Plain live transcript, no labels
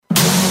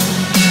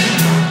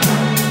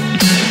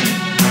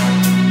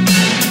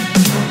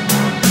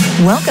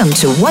Welcome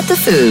to What the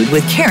Food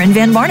with Karen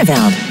Van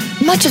Barneveld.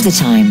 Much of the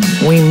time,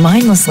 we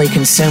mindlessly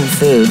consume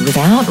food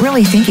without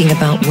really thinking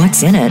about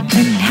what's in it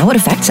and how it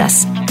affects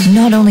us.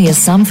 Not only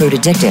is some food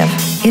addictive,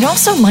 it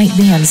also might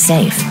be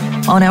unsafe.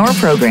 On our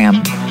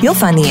program, you'll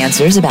find the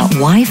answers about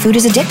why food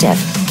is addictive,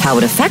 how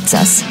it affects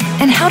us,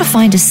 and how to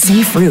find a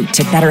safe route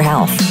to better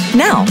health.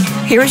 Now,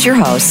 here is your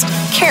host,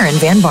 Karen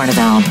Van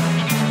Barneveld.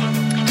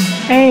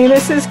 Hey,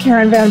 this is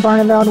Karen Van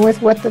Barneveld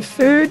with What the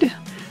Food,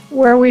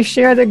 where we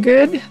share the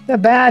good, the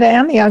bad,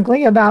 and the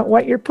ugly about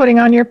what you're putting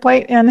on your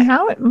plate and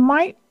how it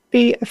might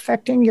be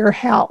affecting your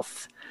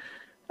health.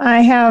 I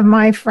have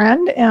my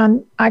friend,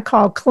 and I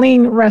call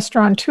clean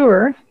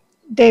restaurateur,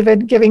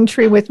 David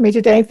Givingtree, with me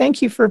today.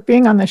 Thank you for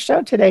being on the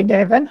show today,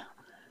 David.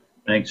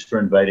 Thanks for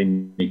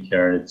inviting me,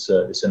 Karen. It's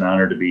an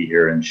honor to be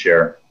here and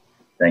share.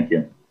 Thank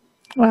you.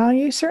 Well,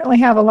 you certainly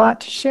have a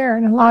lot to share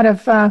and a lot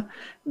of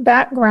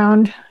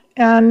background.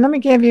 And let me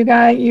give you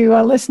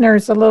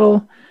listeners a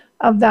little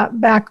of that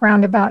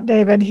background about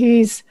David.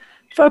 He's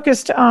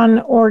focused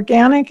on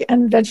organic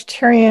and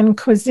vegetarian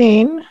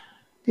cuisine.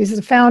 He's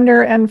the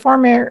founder and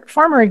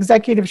former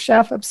executive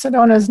chef of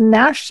Sedona's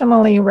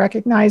nationally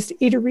recognized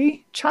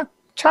eatery,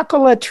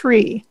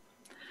 Chocolaterie.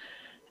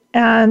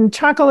 And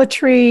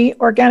Chocolaterie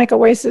Organic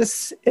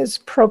Oasis is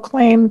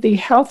proclaimed the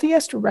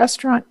healthiest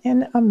restaurant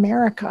in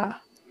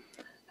America.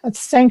 A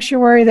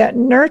sanctuary that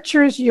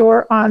nurtures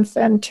your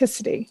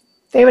authenticity.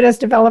 David has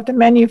developed a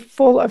menu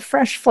full of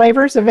fresh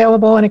flavors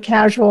available in a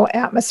casual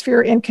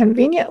atmosphere in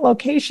convenient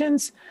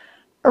locations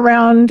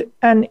around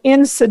and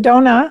in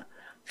Sedona,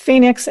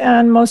 Phoenix,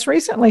 and most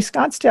recently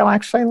Scottsdale.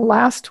 Actually,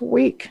 last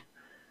week,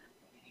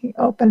 he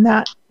opened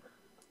that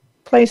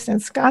place in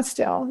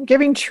Scottsdale.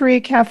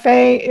 Givingtree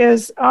Cafe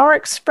is our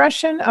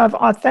expression of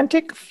an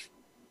authentic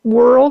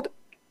world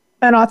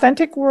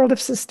of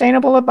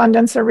sustainable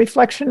abundance, a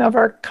reflection of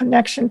our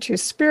connection to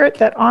spirit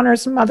that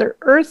honors Mother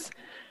Earth,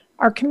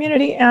 our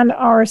community, and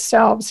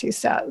ourselves, he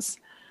says.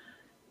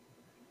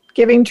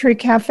 Givingtree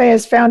Cafe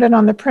is founded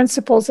on the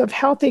principles of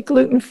healthy,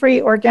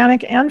 gluten-free,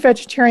 organic, and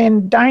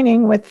vegetarian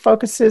dining with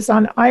focuses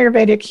on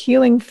Ayurvedic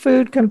healing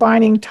food,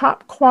 combining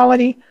top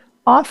quality,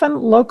 often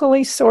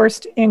locally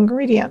sourced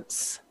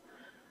ingredients.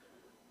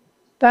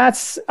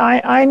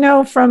 I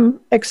know from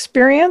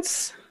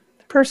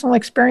personal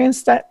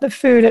experience, that the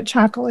food at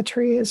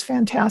Chocolaterie is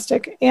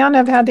fantastic, and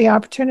I've had the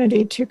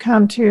opportunity to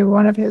come to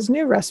one of his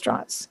new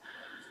restaurants.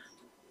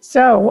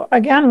 So,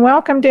 again,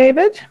 welcome,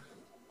 David.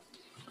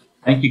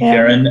 Thank you,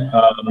 Karen.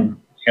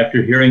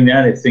 After hearing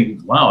that, I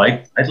think, wow,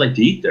 I'd like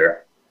to eat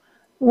there.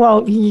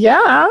 Well,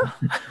 yeah.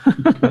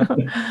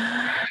 And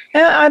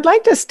I'd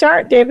like to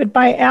start, David,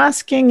 by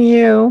asking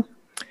you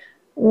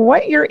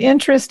what your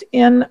interest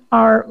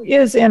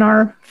is in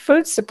our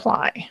food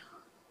supply,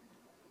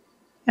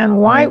 and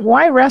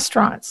why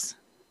restaurants?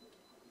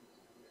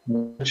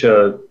 Such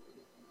a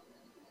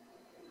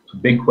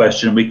big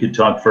question. We could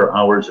talk for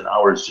hours and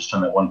hours just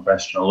on that one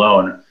question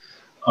alone.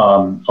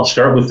 I'll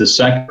start with the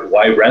second.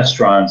 Why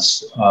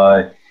restaurants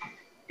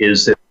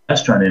is the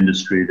restaurant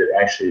industry that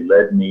actually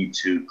led me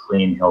to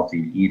clean,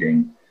 healthy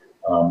eating.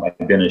 I've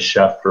been a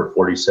chef for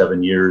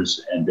 47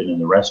 years and been in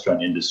the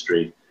restaurant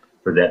industry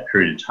for that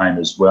period of time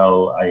as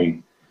well.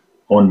 I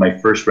owned my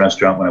first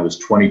restaurant when I was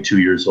 22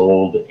 years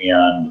old,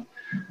 and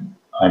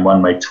I'm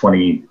on my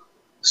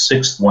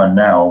 26th one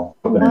now.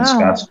 I've been in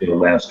Scottsdale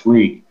last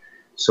week.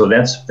 So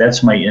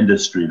that's my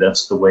industry.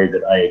 That's the way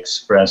that I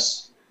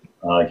express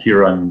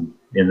here in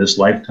this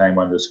lifetime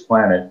on this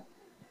planet.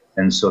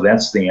 And so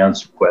that's the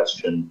answer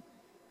question.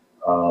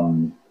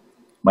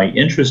 My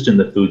interest in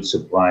the food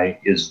supply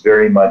is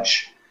very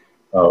much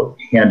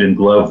hand in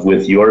glove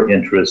with your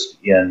interest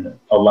in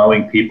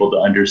allowing people to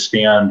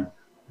understand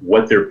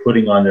what they're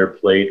putting on their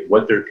plate,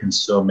 what they're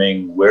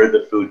consuming, where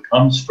the food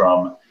comes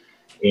from,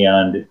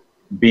 and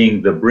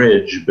being the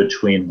bridge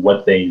between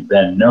what they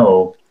then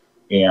know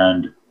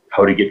and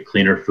how to get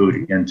cleaner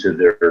food onto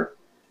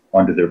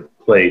their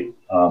plate.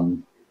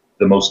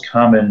 The most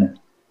common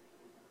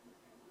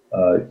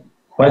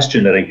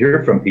question that I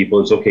hear from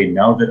people is, okay,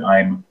 now that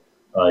I'm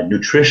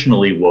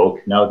nutritionally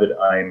woke, now that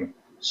I'm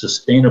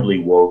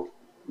sustainably woke,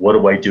 what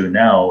do I do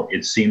now?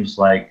 It seems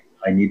like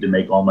I need to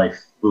make all my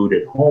food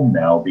at home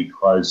now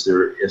because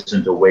there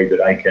isn't a way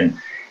that I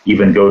can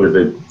even go to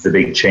the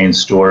big chain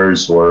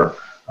stores or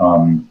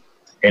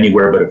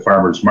anywhere but a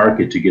farmer's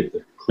market to get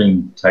the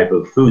clean type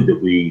of food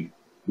that we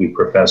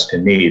profess to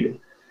need.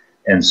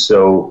 And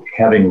so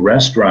having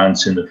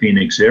restaurants in the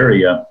Phoenix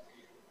area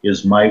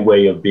is my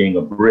way of being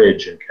a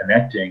bridge and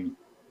connecting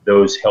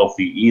those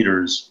healthy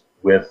eaters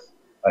with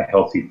a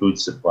healthy food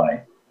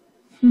supply.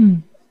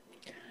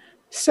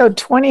 So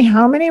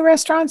how many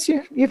restaurants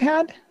you've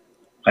had?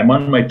 I'm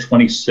on my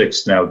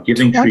 26th now.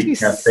 Givingtree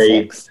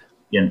Cafe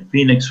in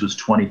Phoenix was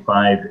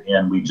 25,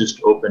 and we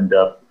just opened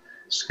up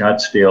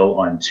Scottsdale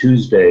on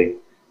Tuesday.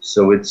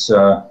 So it's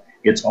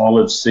all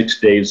of 6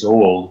 days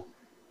old.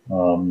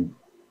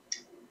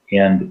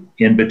 And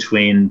in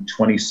between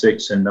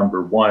 26 and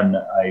number one,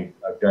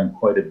 I've done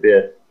quite a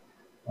bit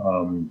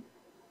to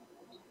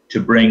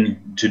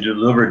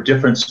deliver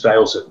different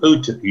styles of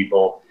food to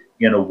people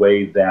in a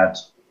way that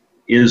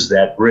is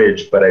that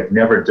bridge, but I've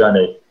never done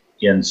it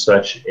in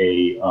such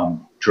a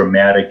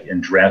dramatic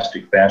and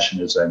drastic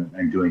fashion as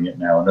I'm doing it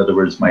now. In other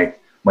words, my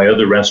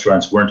other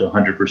restaurants weren't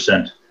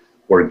 100%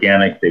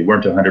 organic. They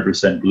weren't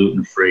 100%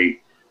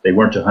 gluten-free. They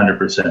weren't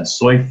 100%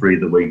 soy-free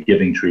the way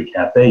Giving Tree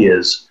Cafe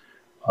is.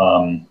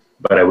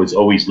 But I was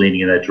always leaning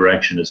in that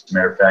direction. As a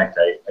matter of fact,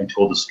 I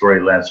told a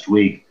story last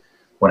week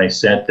when I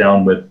sat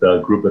down with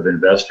a group of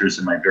investors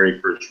in my very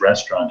first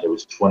restaurant. I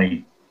was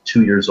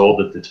 22 years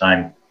old at the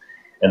time.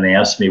 And they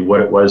asked me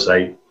what it was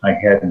I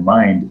had in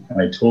mind.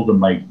 And I told them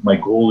my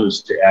goal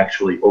is to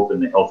actually open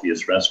the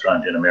healthiest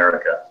restaurant in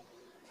America.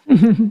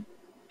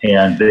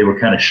 And they were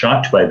kind of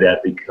shocked by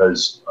that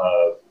because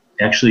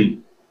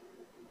actually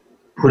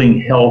putting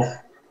health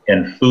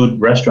and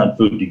restaurant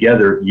food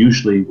together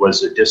usually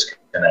was a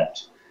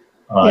disconnect.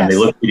 And they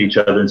looked at each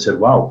other and said,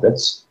 wow,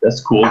 that's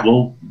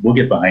cool. We'll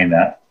get behind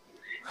that.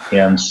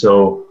 And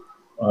so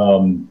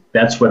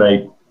that's what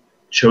I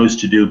chose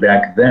to do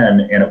back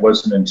then. And it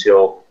wasn't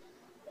until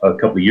a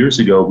couple of years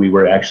ago we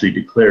were actually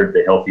declared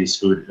the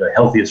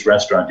healthiest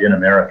restaurant in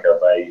America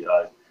by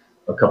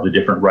a couple of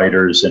different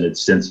writers, and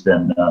it's since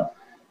been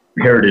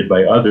parroted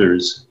by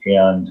others.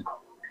 And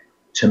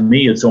to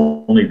me, it's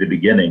only the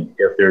beginning.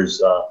 If there's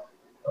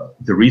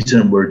the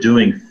reason we're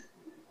doing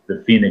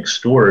the Phoenix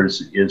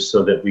stores is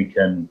so that we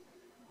can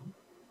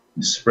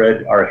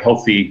spread our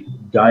healthy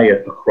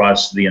diet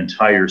across the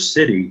entire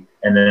city,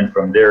 and then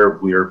from there,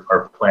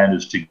 our plan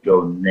is to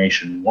go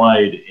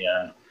nationwide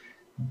and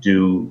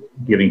do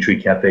Giving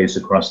Tree Cafes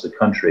across the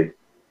country.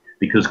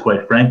 Because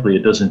quite frankly,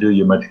 it doesn't do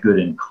you much good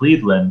in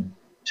Cleveland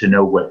to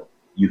know what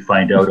you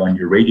find out on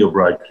your radio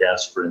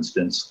broadcast, for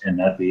instance, and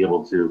not be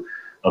able to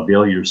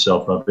avail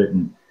yourself of it.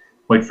 And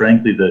quite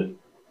frankly, the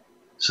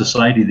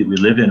society that we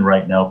live in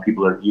right now,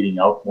 people are eating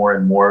out more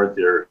and more.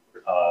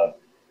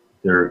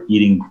 They're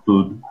eating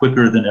food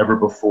quicker than ever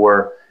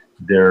before.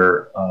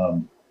 They're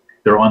on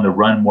the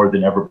run more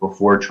than ever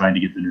before, trying to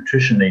get the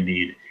nutrition they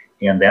need.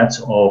 And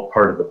that's all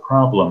part of the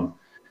problem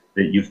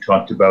that you've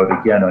talked about,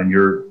 again, on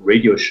your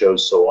radio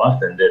shows so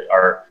often, that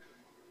our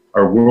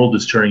world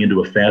is turning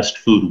into a fast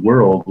food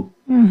world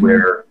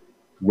where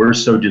we're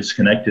so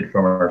disconnected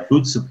from our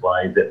food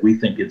supply that we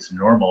think it's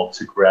normal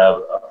to grab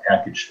a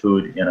packaged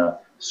food in a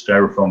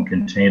styrofoam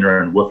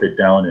container and wolf it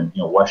down and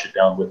wash it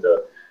down with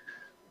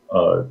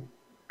a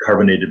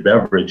carbonated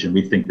beverage, and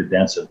we think that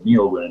that's a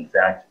meal, when in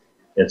fact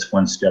it's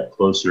one step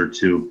closer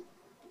to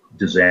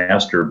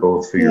disaster,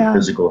 both for your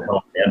physical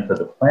health and for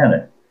the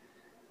planet.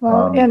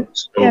 Well,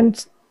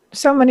 and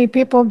so many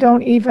people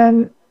don't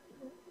even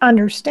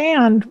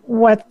understand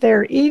what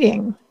they're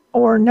eating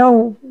or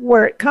know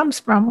where it comes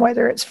from,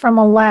 whether it's from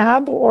a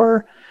lab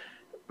or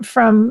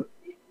from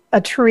a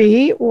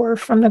tree or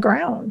from the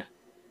ground.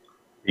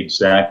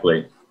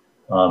 Exactly.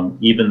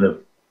 Even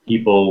the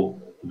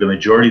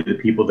majority of the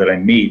people that I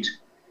meet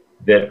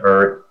that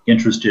are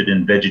interested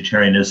in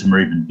vegetarianism or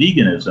even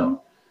veganism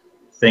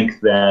think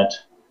that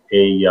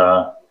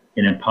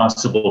an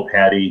Impossible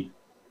patty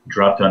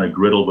dropped on a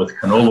griddle with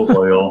canola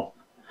oil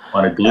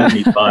on a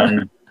gluten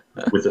bun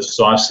with a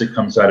sauce that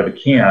comes out of a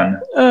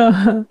can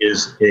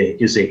is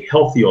a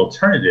healthy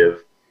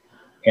alternative.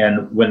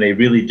 And when they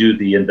really do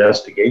the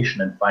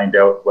investigation and find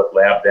out what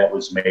lab that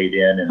was made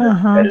in, and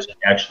that is an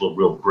actual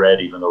real bread,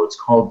 even though it's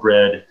called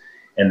bread,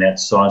 and that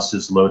sauce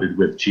is loaded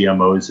with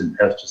GMOs and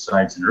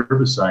pesticides and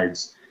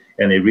herbicides,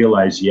 and they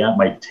realize, yeah, it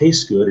might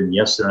taste good, and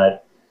yes, they're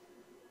not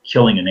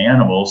killing an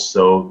animal,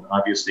 so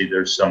obviously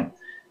there's some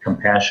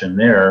compassion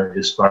there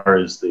as far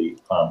as the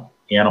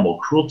animal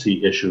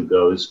cruelty issue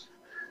goes.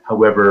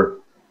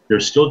 However, they're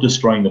still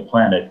destroying the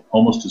planet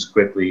almost as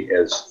quickly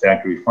as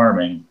factory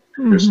farming.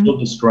 They're still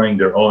destroying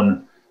their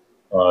own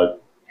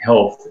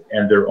health,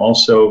 and they're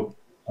also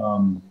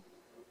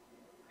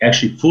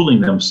actually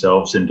fooling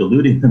themselves and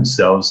deluding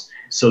themselves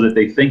so that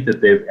they think that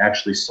they've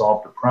actually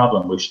solved the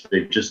problem, which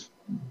they've just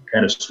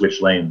kind of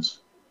switched lanes.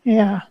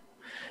 Yeah.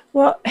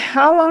 Well,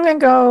 how long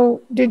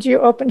ago did you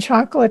open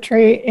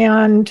Chocolatry,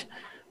 and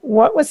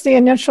what was the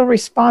initial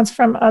response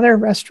from other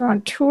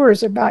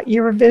restaurateurs about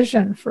your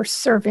vision for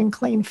serving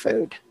clean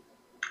food?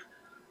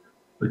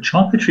 The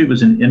Chocolatry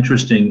was an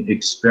interesting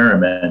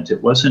experiment.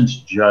 It wasn't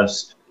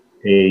just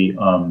a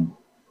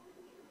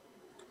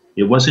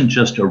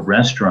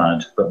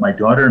restaurant, but my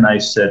daughter and I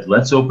said,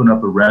 let's open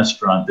up a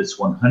restaurant that's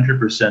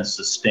 100%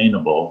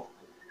 sustainable.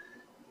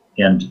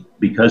 And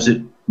because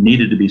it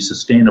needed to be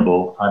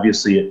sustainable,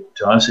 obviously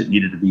to us it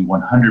needed to be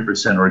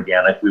 100%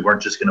 organic. We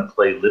weren't just going to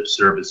play lip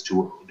service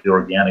to the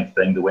organic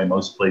thing the way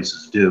most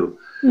places do.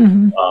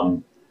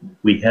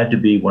 We had to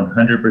be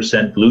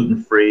 100%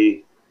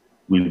 gluten-free.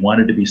 We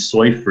wanted to be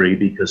soy-free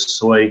because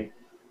soy,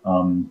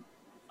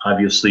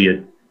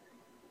 obviously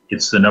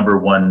it's the number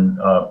one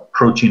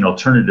protein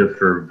alternative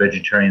for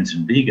vegetarians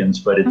and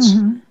vegans, but it's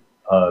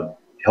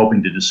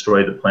helping to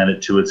destroy the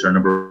planet too. It's our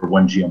number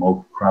one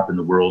GMO crop in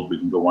the world. We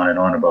can go on and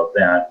on about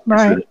that.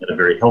 Right. It's a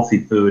very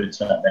healthy food.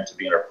 It's not meant to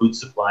be in our food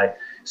supply,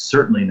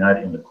 certainly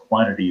not in the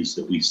quantities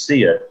that we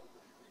see it.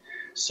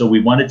 So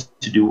we wanted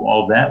to do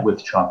all that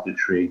with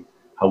Chocolatry.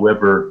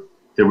 However,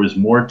 there was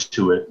more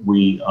to it.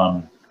 We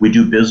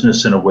do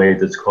business in a way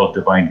that's called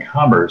divine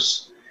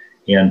commerce,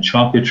 and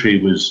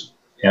Chocolate was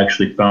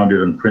actually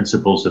founded on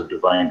principles of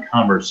divine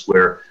commerce,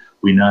 where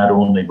we not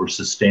only were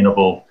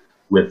sustainable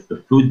with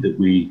the food that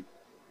we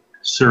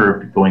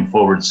served going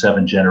forward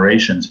 7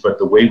 generations, but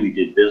the way we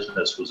did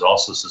business was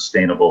also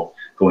sustainable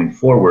going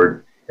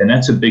forward. And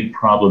that's a big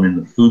problem in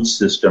the food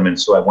system. And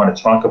so I want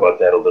to talk about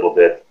that a little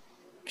bit.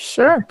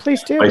 Sure,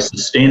 please do. By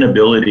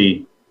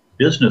sustainability,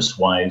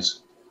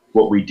 business-wise,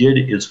 what we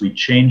did is we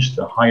changed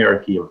the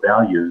hierarchy of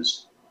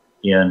values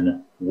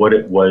in what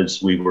it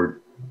was we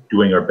were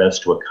doing our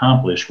best to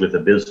accomplish with a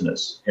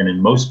business. And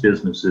in most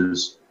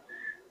businesses,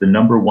 the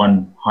number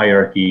one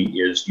hierarchy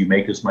is you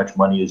make as much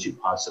money as you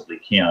possibly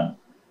can.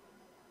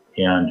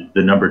 And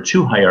the number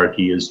 2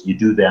 hierarchy is you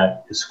do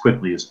that as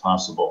quickly as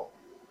possible.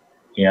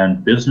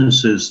 And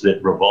businesses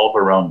that revolve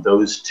around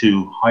those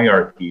 2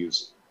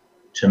 hierarchies,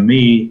 to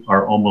me,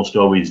 are almost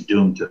always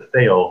doomed to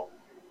fail,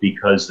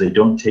 because they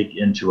don't take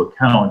into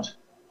account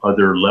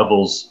other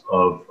levels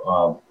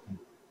of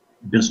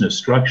business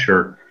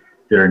structure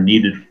that are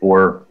needed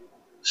for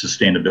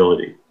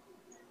sustainability.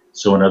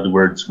 So in other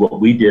words,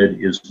 what we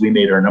did is we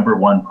made our number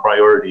 1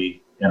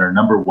 priority and our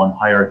number 1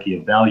 hierarchy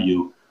of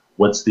value,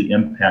 what's the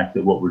impact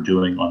that what we're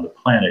doing on the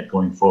planet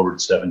going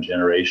forward 7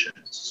 generations.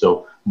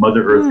 So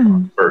Mother Earth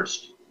comes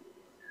first.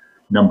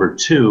 Number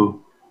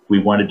 2, we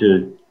wanted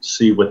to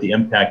see what the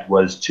impact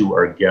was to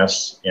our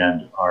guests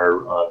and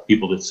our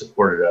people that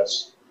supported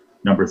us.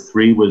 Number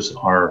 3 was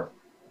our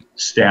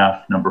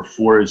staff. Number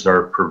 4 is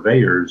our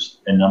purveyors.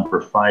 And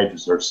number 5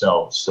 is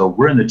ourselves. So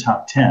we're in the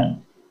top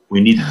 10. We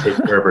need to take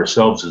care of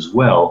ourselves as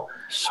well.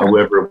 Sure.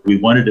 However, we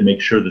wanted to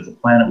make sure that the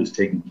planet was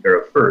taken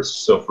care of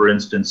first. So for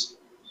instance,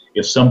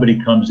 if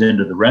somebody comes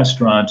into the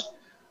restaurant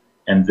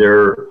and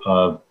they're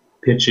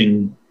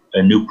pitching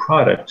a new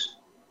product,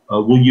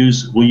 we'll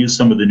use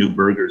some of the new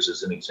burgers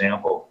as an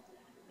example.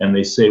 And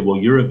they say, well,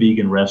 you're a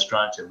vegan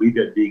restaurant and we've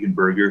got vegan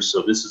burgers,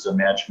 so this is a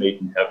match made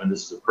in heaven.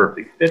 This is a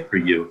perfect fit for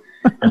you.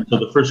 And so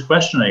the first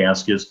question I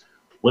ask is,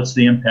 what's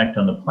the impact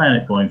on the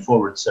planet going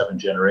forward 7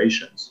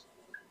 generations?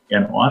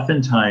 And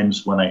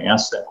oftentimes when I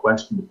ask that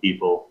question to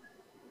people,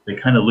 they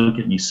kind of look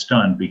at me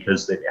stunned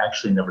because they've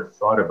actually never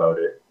thought about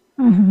it.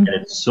 And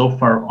it's so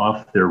far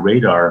off their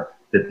radar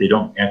that they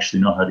don't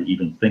actually know how to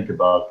even think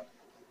about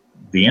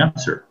the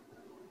answer.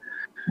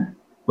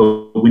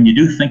 But when you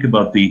do think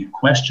about the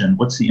question,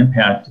 what's the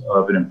impact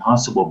of an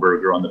Impossible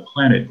Burger on the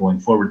planet going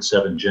forward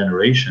 7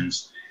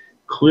 generations?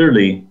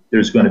 Clearly,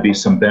 there's going to be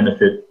some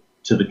benefit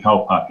to the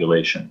cow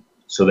population.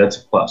 So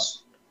that's a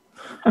plus.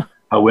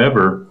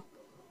 However,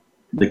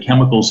 the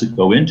chemicals that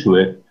go into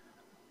it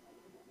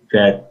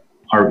that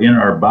are in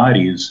our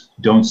bodies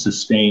don't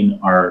sustain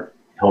our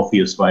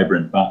healthiest,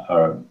 vibrant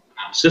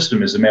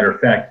system. As a matter of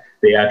fact,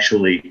 they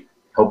actually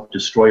help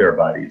destroy our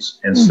bodies.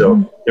 And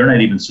so they're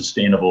not even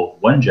sustainable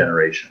 1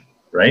 generation,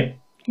 right?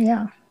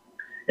 Yeah.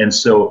 And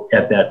so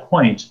at that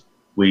point,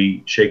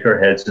 we shake our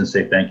heads and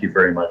say, thank you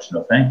very much,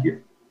 no thank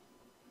you.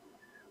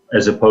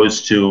 As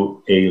opposed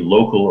to a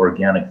local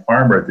organic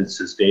farmer that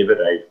says, David,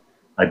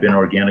 I've been an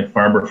organic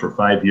farmer for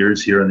 5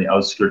 years here in the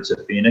outskirts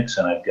of Phoenix,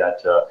 and I've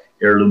got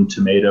heirloom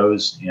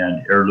tomatoes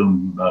and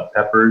heirloom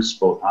peppers,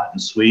 both hot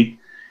and sweet.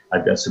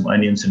 I've got some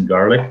onions and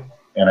garlic,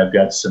 and I've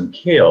got some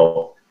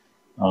kale.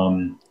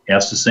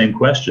 Ask the same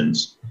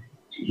questions.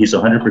 He's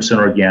 100%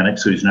 organic,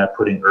 so he's not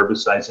putting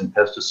herbicides and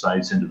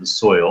pesticides into the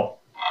soil.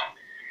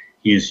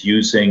 He's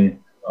using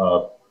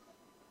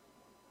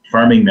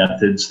farming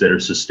methods that are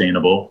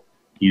sustainable.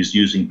 He's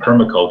using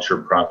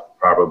permaculture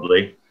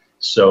probably.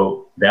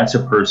 So that's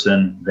a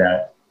person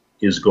that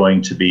is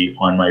going to be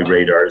on my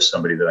radar as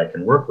somebody that I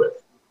can work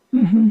with.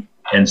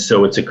 And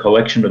so it's a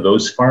collection of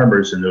those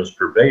farmers and those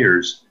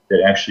purveyors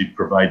that actually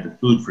provide the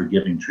food for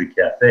Giving Tree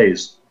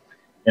Cafes.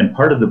 And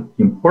part of the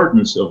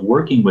importance of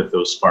working with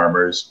those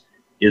farmers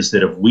is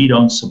that if we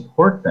don't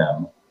support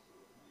them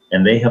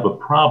and they have a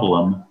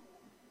problem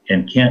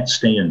and can't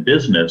stay in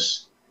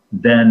business,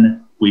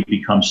 then we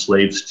become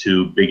slaves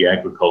to big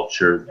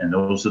agriculture. And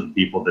those are the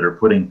people that are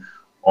putting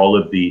all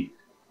of the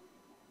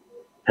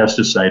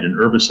pesticide and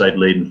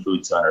herbicide-laden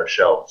foods on our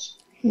shelves.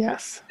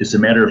 Yes. As a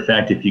matter of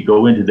fact, if you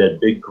go into that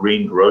big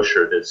green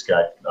grocer that's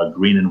got a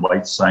green and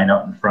white sign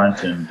out in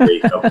front and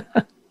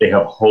they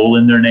have Whole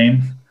in their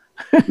name,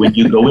 when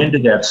you go into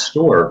that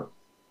store,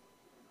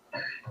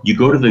 you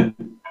go to the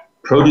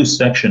produce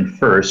section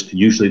first,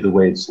 usually the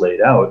way it's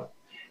laid out,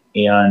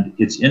 and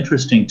it's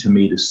interesting to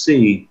me to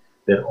see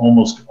that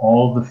almost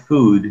all the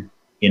food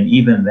in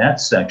even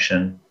that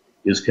section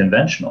is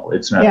conventional.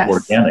 It's not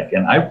organic.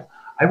 And I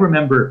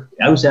remember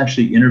I was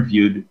actually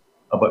interviewed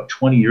about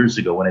 20 years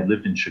ago when I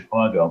lived in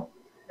Chicago,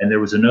 and there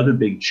was another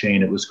big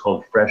chain. It was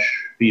called Fresh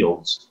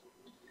Fields.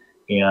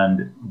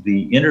 And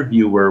the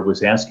interviewer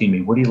was asking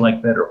me, what do you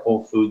like better,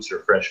 Whole Foods or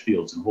Fresh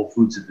Fields? And Whole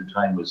Foods at the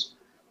time was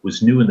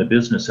new in the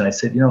business. And I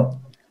said,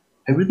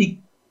 I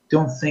really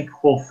don't think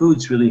Whole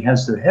Foods really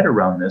has their head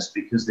around this,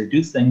 because they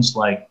do things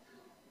like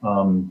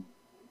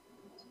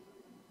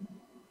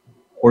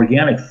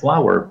organic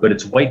flour, but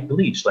it's white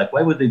bleached. Like,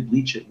 why would they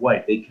bleach it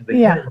white? They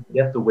Yeah. kind of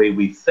get the way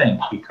we think,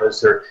 because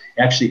they're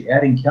actually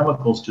adding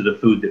chemicals to the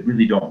food that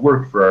really don't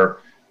work for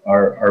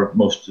our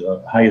most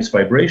highest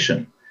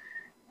vibration.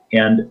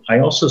 And I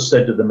also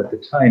said to them at the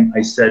time,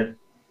 I said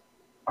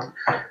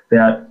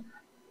that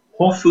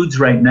Whole Foods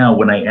right now,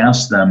 when I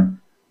asked them,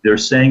 they're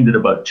saying that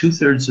about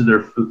 2/3 of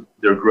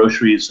their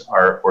groceries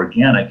are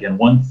organic and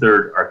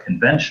 1/3 are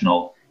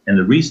conventional. And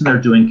the reason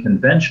they're doing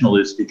conventional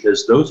is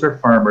because those are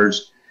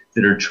farmers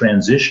that are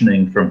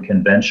transitioning from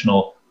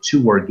conventional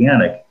to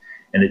organic.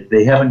 And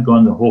they haven't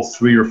gone the whole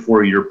 3 or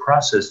 4 year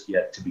process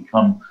yet to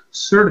become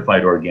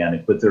certified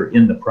organic, but they're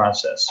in the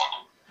process.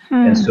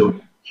 And so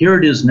here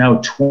it is now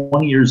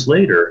 20 years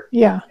later,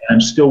 Yeah. and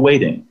I'm still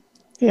waiting.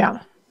 Yeah.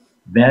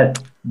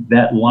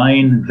 That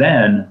line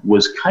then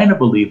was kind of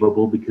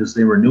believable because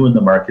they were new in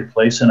the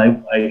marketplace, and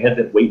I had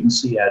that wait and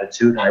see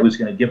attitude, and I was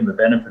going to give them the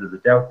benefit of the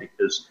doubt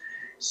because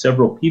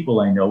several people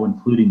I know,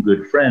 including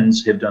good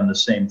friends, have done the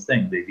same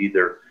thing. They've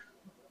either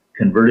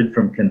converted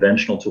from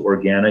conventional to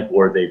organic,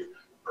 or they've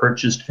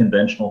purchased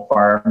conventional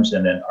farms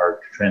and then are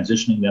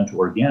transitioning them to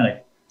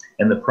organic.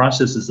 And the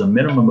process is a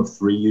minimum of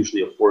 3,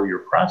 usually a 4-year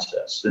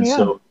process. And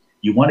so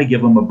you want to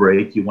give them a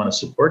break, you want to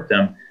support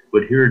them,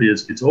 but here it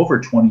is, it's over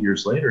 20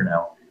 years later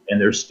now, and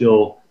they're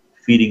still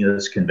feeding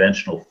us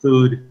conventional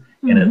food,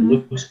 and it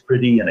looks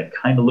pretty, and it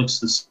kind of looks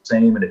the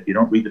same, and if you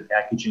don't read the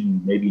packaging,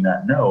 you maybe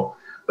not know,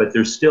 but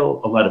there's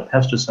still a lot of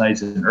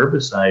pesticides and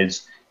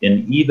herbicides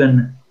in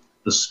even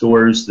the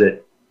stores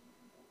that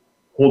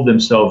hold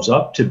themselves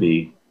up to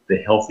be the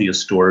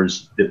healthiest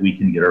stores that we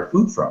can get our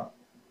food from.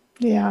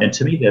 Yeah. And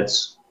to me,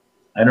 that's,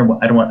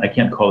 I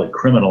can't call it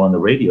criminal on the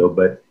radio,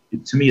 but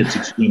to me, it's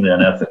extremely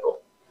unethical.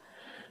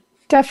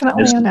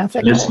 Definitely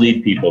unethical.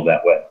 Mislead people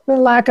that way. The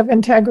lack of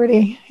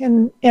integrity,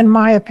 in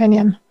my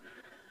opinion.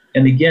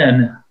 And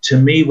again, to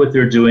me, what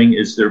they're doing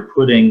is they're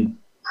putting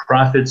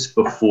profits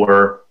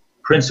before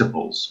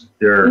principles.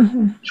 They're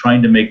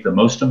trying to make the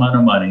most amount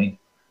of money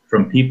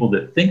from people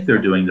that think they're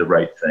doing the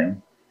right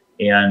thing.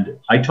 And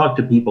I talk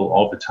to people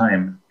all the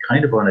time,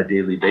 kind of on a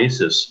daily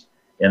basis,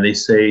 and they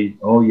say,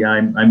 "Oh yeah,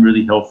 I'm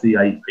really healthy.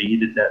 I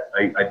eat at that.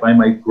 I buy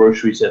my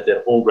groceries at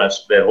that whole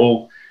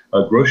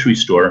grocery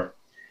store."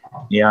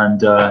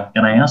 And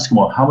I ask them,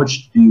 "Well, how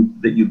much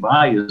that you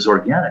buy is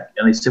organic?"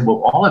 And they say,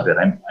 "Well, all of it.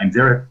 I'm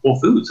there at Whole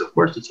Foods. Of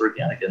course, it's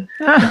organic." And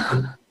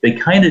they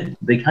kind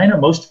of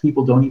most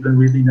people don't even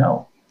really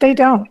know. They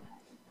don't.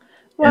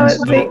 Well,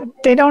 so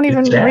they don't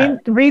even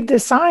read the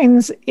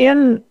signs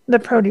in the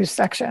produce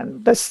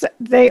section.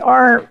 They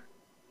are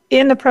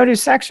in the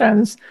produce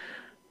sections.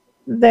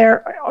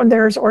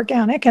 There's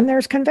organic and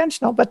there's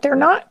conventional, but they're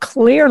not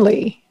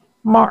clearly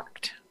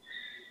marked.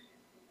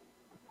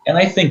 And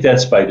I think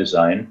that's by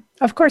design.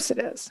 Of course it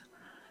is.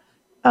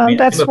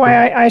 That's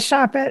why I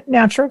shop at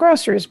Natural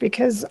Grocers,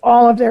 because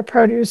all of their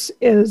produce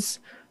is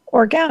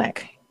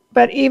organic.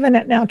 But even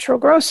at Natural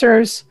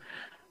Grocers,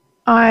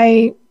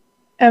 I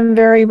am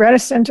very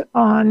reticent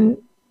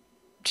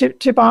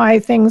to buy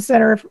things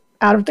that are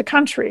out of the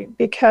country,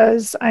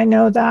 because I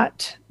know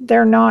that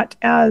they're not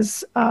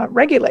as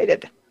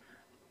regulated.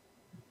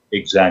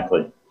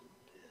 Exactly.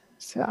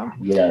 So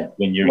yeah,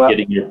 when you're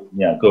getting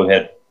go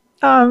ahead.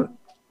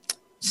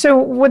 So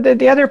what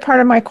the other part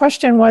of my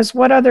question was,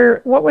 what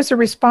was the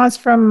response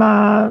from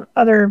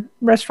other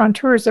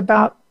restaurateurs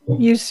about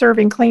you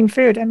serving clean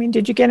food? I mean,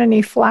 did you get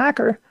any flack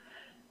or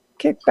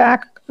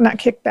feedback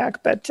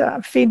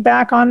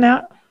on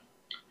that?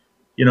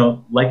 You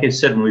know, like I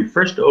said, when we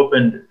first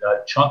opened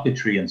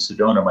Chonkatree in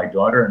Sedona, my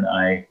daughter and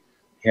I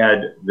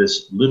had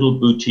this little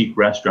boutique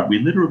restaurant. We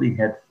literally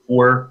had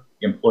 4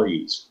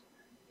 employees.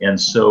 And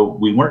so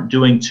we weren't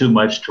doing too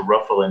much to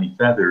ruffle any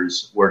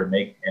feathers or to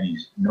make any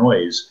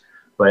noise.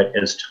 But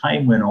as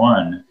time went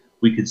on,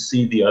 we could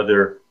see the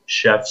other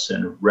chefs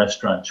and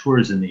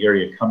restaurateurs in the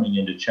area coming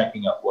in to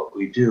checking out what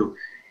we do.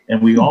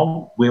 And we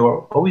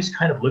were always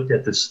kind of looked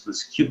at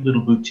this cute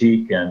little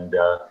boutique, and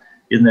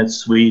isn't that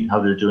sweet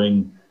how they're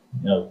doing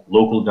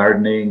local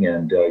gardening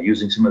and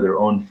using some of their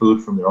own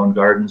food from their own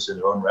gardens and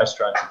their own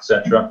restaurants,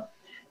 etc.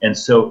 And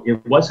so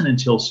it wasn't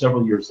until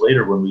several years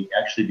later, when we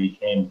actually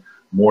became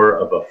more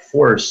of a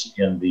force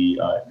in the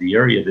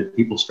area, that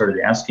people started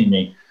asking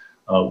me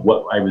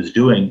what I was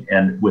doing.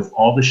 And with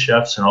all the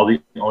chefs and all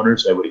the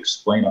owners, I would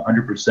explain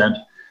 100%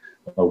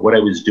 what I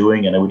was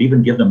doing, and I would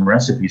even give them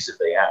recipes if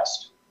they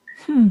asked.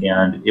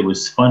 And it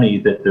was funny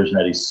that there's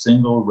not a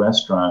single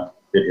restaurant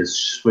that has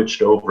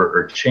switched over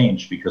or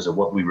changed because of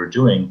what we were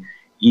doing,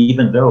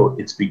 even though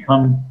it's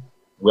become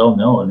well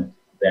known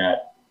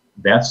that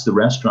that's the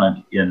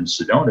restaurant in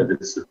Sedona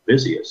that's the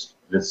busiest,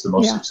 that's the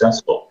most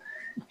successful.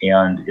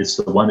 And it's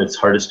the one that's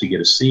hardest to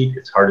get a seat,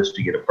 it's hardest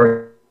to get a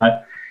parking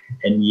lot,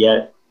 and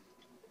yet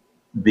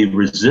the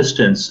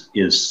resistance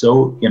is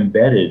so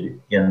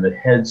embedded in the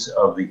heads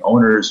of the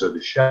owners or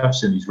the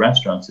chefs in these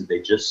restaurants that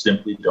they just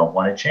simply don't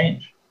want to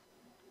change.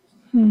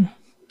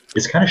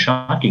 It's kind of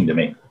shocking to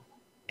me.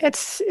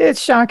 It's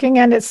shocking,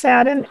 and it's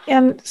sad,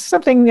 and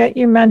something that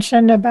you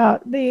mentioned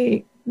about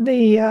the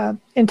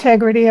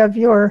integrity of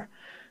your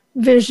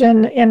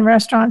vision in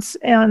restaurants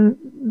and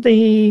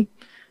the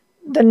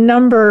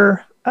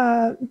number,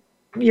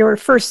 your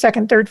first,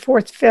 second, third,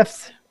 fourth,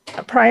 fifth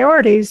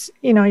priorities,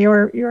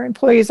 your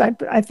employees,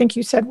 I think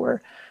you said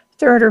were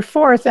third or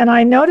fourth. And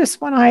I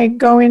notice when I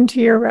go into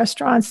your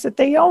restaurants that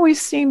they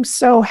always seem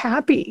so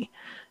happy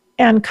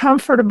and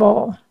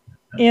comfortable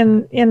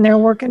in their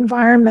work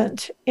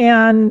environment.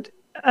 And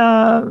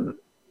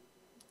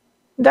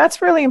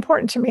that's really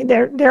important to me.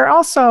 They're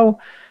also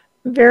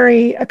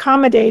very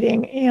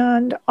accommodating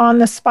and on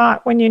the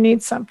spot when you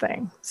need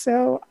something.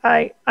 So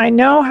I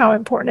know how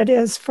important it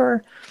is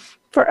for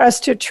us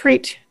to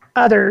treat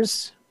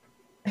others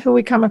who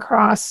we come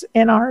across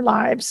in our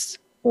lives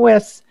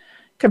with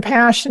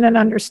compassion and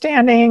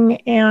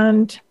understanding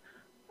and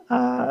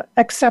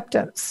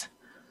acceptance.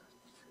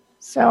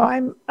 So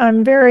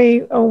I'm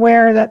very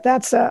aware that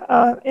that's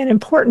an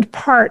important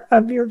part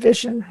of your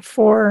vision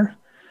for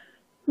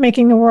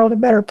making the world a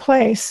better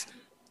place.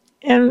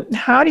 And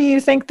how do you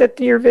think that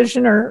your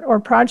vision or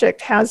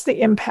project has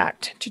the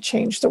impact to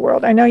change the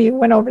world? I know you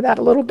went over that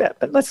a little bit,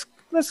 but let's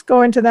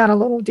go into that a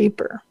little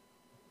deeper.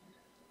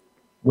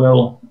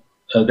 Well,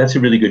 that's a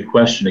really good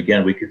question.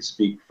 Again, we could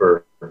speak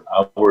for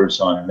hours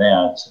on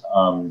that.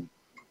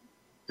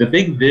 The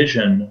big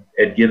vision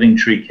at Giving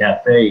Tree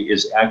Cafe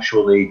is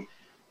actually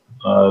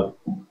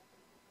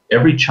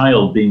every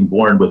child being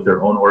born with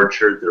their own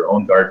orchard, their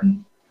own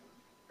garden,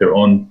 their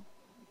own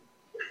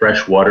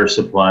fresh water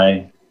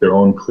supply, their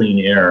own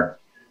clean air,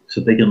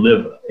 so they can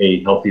live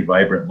a healthy,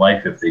 vibrant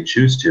life if they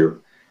choose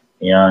to.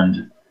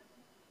 And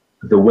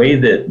the way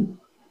that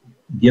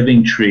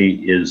Giving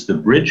Tree is the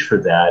bridge for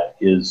that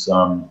is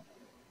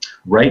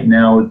right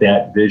now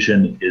that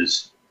vision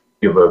is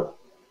too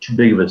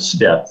big of a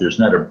step. There's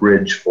not a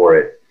bridge for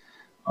it.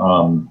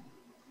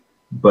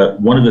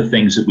 But one of the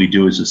things that we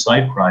do as a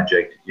side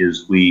project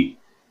is we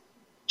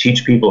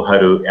teach people how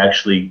to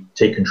actually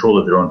take control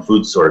of their own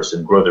food source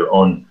and grow their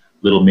own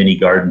little mini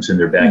gardens in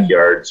their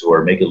backyards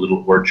or make a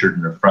little orchard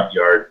in their front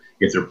yard.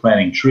 If they're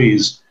planting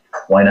trees,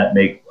 why not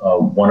make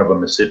one of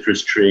them a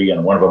citrus tree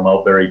and one of them a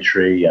mulberry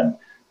tree and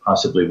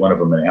possibly one of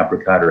them an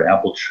apricot or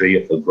apple tree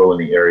if they'll grow in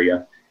the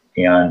area,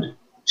 and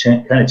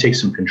kind of take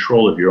some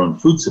control of your own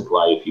food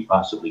supply if you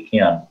possibly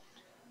can.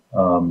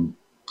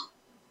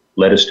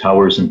 Lettuce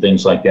towers and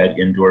things like that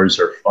indoors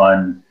are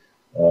fun.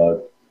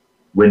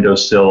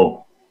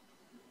 Windowsill,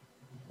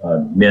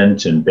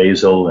 mint and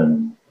basil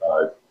and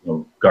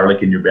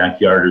garlic in your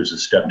backyard is a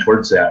step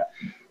towards that.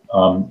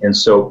 And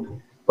so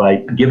by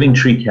Giving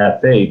Tree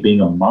Cafe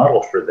being a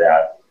model for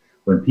that,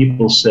 when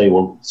people say,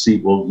 well,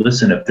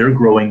 listen, if they're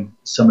growing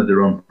some of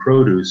their own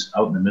produce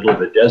out in the middle of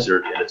the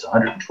desert and it's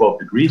 112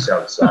 degrees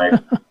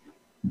outside,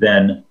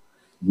 then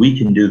we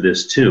can do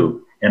this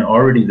too. And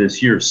already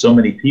this year, so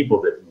many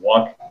people that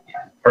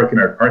park in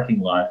our parking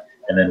lot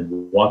and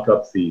then walk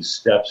up these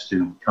steps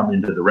to come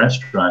into the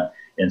restaurant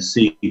and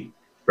see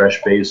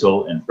fresh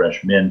basil and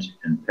fresh mint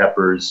and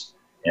peppers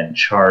and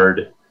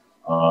chard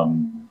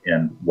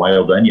and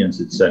wild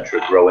onions,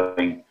 etc.,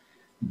 growing.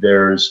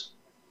 There's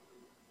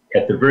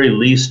at the very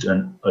least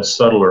a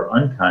subtle or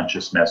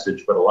unconscious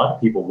message, but a lot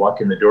of people walk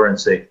in the door and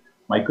say,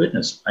 my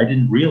goodness, I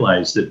didn't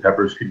realize that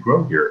peppers could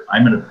grow here.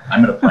 I'm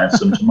gonna plant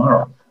some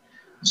tomorrow.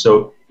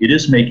 So it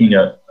is making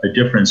a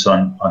difference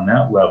on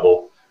that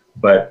level,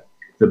 but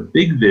the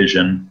big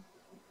vision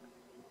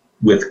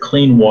with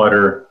clean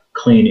water,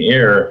 clean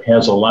air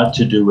has a lot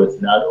to do with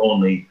not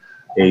only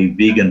a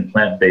vegan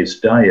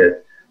plant-based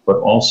diet, but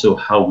also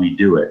how we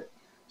do it.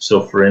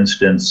 So for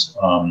instance,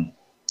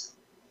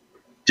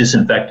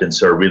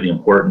 disinfectants are a really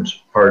important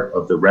part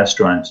of the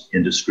restaurant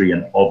industry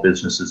and all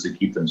businesses that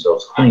keep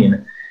themselves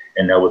clean.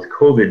 And now with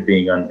COVID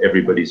being on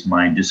everybody's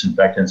mind,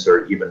 disinfectants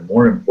are even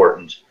more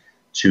important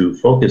to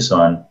focus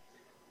on.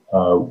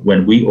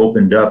 When we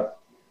opened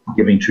up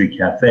Giving Tree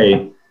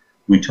Cafe,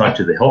 we talked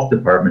to the health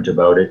department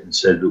about it and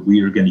said that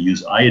we were going to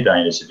use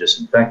iodine as a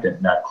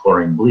disinfectant, not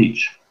chlorine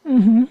bleach.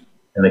 Mm-hmm.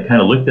 And they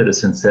kind of looked at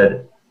us and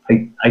said,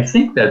 I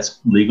think that's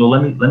legal.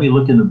 Let me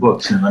look in the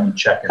books and let me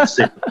check and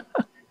see.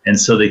 And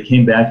so they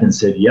came back and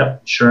said,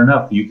 yep, sure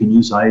enough, you can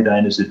use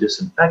iodine as a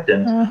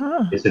disinfectant.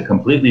 Uh-huh. It's a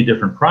completely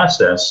different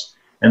process.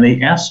 And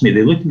they asked me,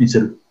 they looked at me and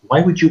said,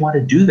 why would you want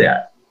to do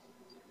that?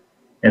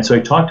 And so I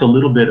talked a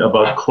little bit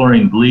about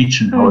chlorine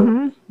bleach and how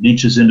it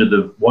leaches into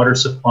the water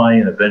supply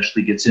and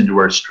eventually gets into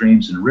our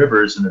streams and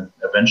rivers and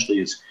eventually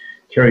is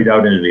carried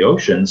out into the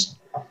oceans.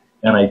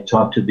 And I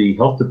talked to the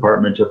health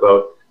department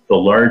about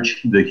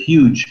the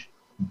huge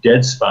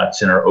dead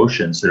spots in our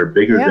oceans that are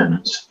bigger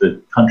than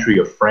the country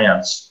of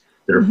France,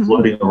 that are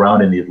floating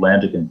around in the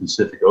Atlantic and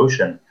Pacific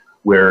Ocean,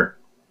 where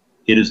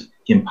it is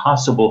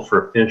impossible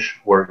for fish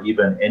or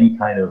even any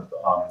kind of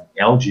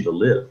algae to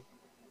live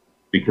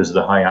because of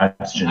the high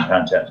oxygen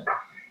content.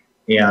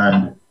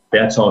 And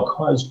that's all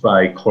caused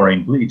by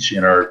chlorine bleach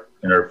in our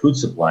food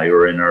supply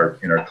or in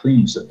our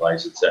cleaning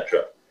supplies,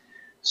 etc.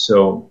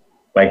 So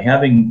by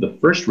having the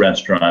first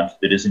restaurant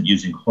that isn't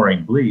using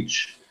chlorine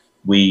bleach,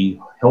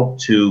 we help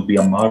to be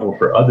a model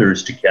for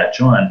others to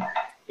catch on.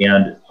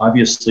 And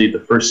obviously the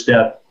first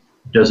step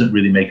doesn't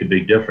really make a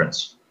big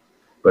difference.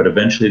 but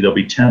eventually there'll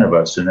be 10 of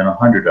us, and then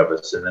 100 of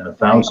us, and then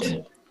 1,000,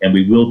 Right. and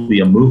we will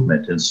be a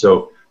movement. And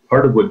so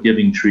part of what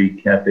Giving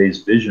Tree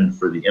Cafe's vision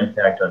for the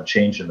impact on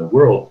change in the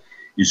world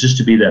is just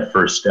to be that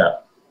first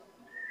step.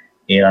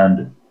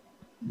 And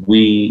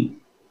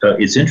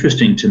it's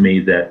interesting to me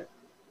that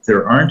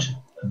there aren't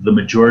the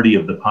majority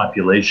of the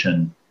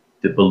population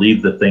that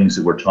believe the things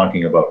that we're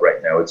talking about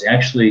right now. It's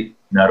actually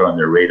not on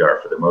their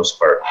radar for the most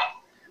part.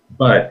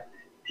 But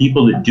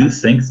people that do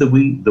think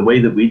the way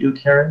that we do,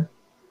 Karen,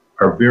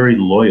 are very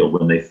loyal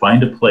when they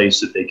find a place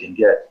that they can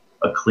get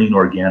a clean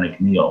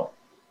organic meal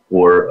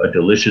or a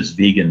delicious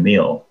vegan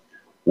meal,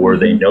 or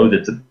they know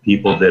that the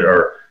people that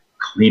are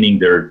cleaning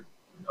their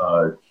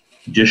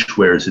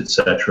dishwares,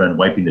 etc., and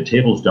wiping the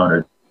tables down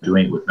are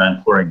doing it with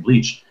non-chlorine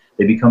bleach.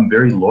 They become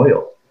very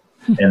loyal.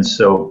 And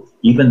so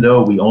even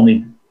though we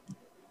only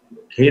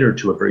cater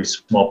to a very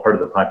small part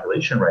of the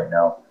population right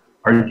now,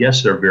 our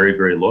guests are very,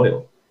 very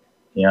loyal.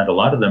 And a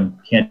lot of them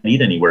can't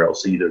eat anywhere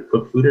else. They either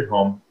cook food at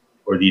home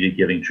or they eat at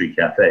Giving Tree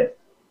Cafe.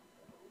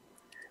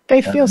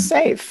 They feel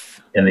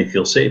safe. And they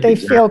feel safe. They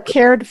feel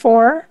cared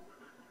for.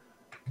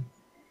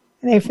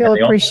 And they feel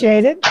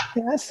appreciated.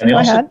 Yes, and they go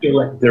also ahead. feel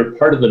like they're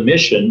part of the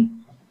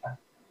mission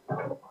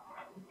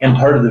and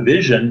part of the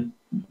vision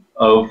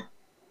of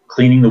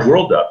cleaning the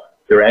world up.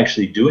 They're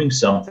actually doing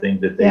something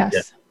that they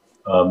can,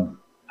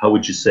 how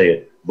would you say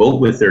it?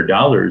 Vote with their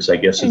dollars, I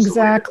guess is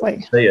exactly. the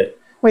way to say it.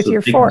 With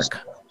your fork.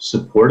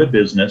 Support a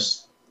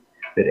business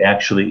that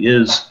actually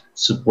is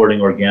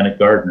supporting organic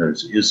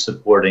gardeners, is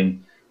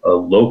supporting a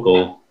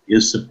local,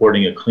 is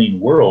supporting a clean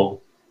world,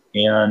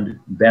 and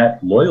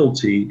that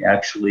loyalty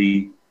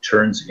actually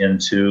turns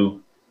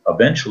into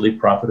eventually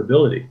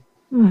profitability.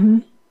 Mm-hmm.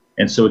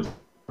 And so it's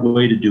a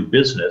way to do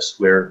business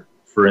where,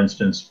 for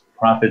instance,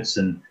 profits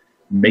and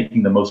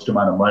making the most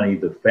amount of money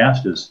the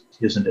fastest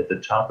isn't at the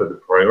top of the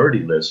priority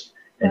list,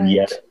 and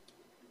yet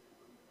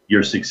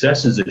your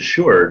success is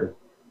assured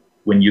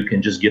when you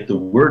can just get the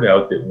word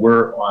out that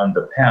we're on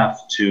the path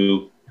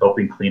to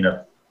helping clean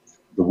up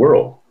the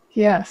world.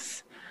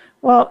 Yes.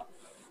 Well,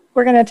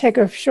 we're going to take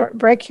a short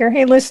break here.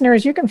 Hey,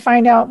 listeners, you can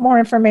find out more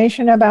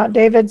information about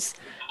David's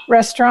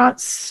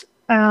restaurants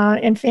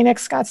in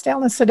Phoenix,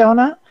 Scottsdale, and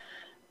Sedona.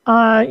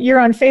 You're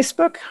on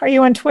Facebook. Are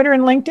you on Twitter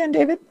and LinkedIn,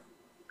 David?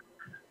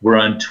 We're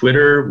on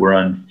Twitter, we're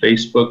on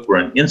Facebook, we're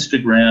on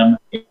Instagram,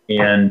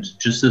 and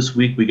just this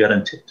week we got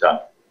on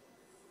TikTok.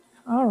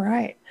 All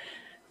right.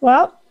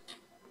 Well,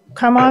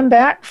 come on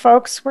back,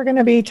 folks. We're going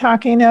to be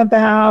talking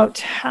about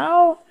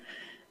how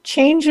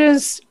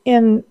changes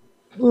in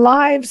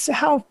lives,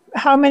 how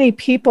many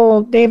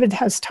people David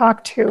has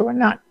talked to,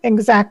 not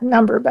exact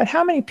number, but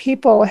how many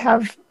people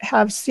have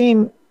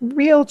seen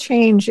real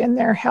change in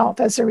their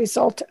health as a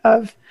result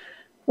of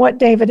what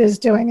David is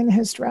doing in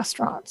his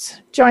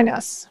restaurants. Join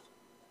us.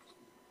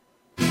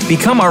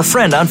 Become our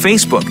friend on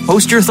Facebook.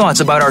 Post your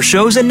thoughts about our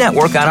shows and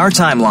network on our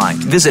timeline.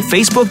 Visit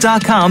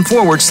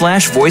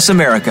facebook.com/Voice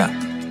America.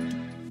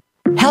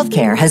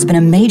 Healthcare has been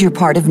a major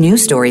part of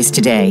news stories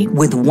today,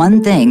 with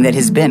one thing that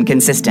has been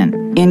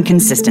consistent: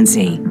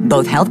 inconsistency.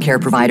 Both healthcare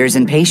providers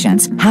and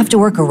patients have to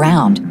work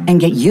around and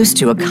get used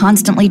to a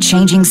constantly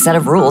changing set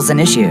of rules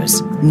and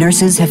issues.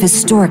 Nurses have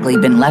historically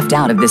been left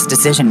out of this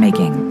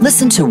decision-making.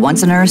 Listen to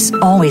Once a Nurse,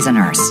 Always a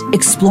Nurse,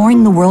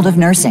 Exploring the World of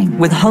Nursing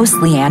with host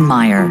Leanne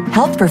Meyer.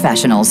 Health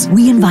professionals,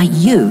 we invite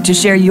you to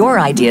share your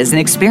ideas and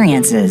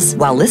experiences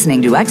while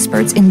listening to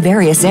experts in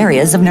various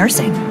areas of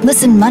nursing.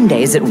 Listen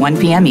Mondays at 1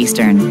 p.m.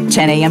 Eastern,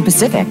 10 a.m.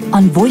 Pacific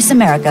on Voice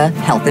America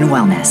Health and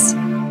Wellness.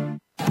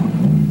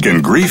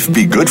 Can grief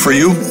be good for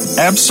you?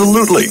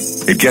 Absolutely.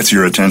 It gets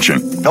your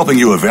attention, helping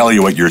you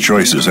evaluate your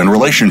choices and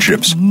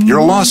relationships.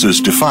 Your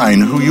losses define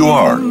who you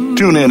are.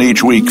 Tune in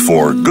each week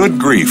for Good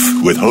Grief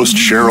with host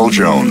Cheryl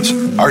Jones.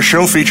 Our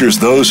show features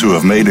those who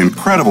have made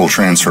incredible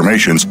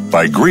transformations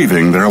by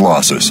grieving their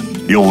losses.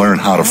 You'll learn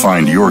how to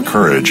find your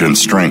courage and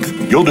strength.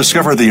 You'll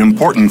discover the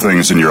important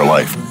things in your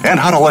life and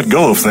how to let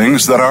go of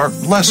things that are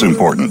less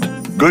important.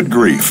 Good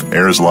Grief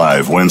airs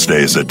live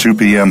Wednesdays at 2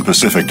 p.m.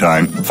 Pacific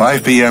Time,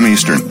 5 p.m.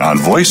 Eastern on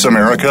Voice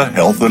America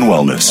Health and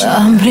Wellness.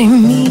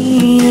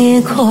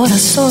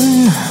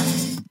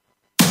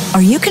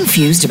 Are you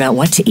confused about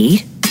what to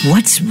eat?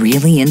 What's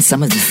really in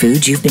some of the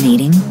foods you've been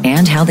eating?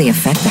 And how they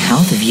affect the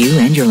health of you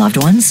and your loved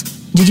ones?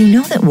 Did you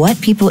know that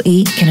what people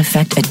eat can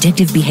affect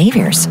addictive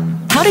behaviors?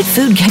 How did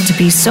food get to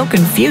be so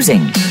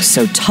confusing,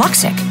 so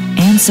toxic,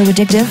 and so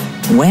addictive?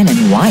 When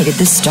and why did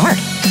this start?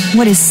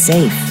 What is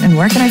safe and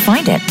where can I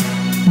find it?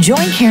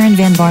 Join Karen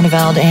Van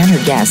Barneveld and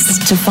her guests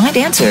to find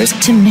answers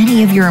to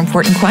many of your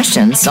important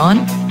questions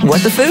on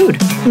What the Food?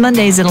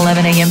 Mondays at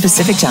 11 a.m.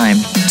 Pacific Time,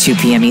 2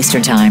 p.m.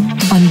 Eastern Time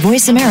on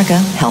Voice America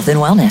Health and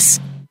Wellness.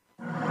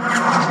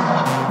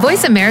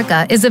 Voice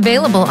America is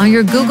available on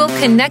your Google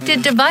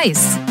connected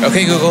device.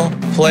 Okay, Google,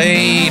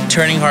 play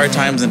Turning Hard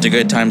Times into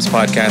Good Times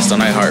podcast on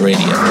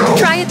iHeartRadio.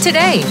 Try it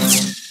today.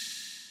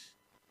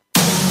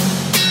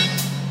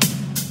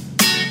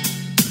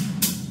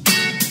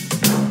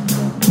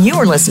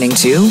 You're listening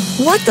to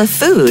What the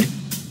Food?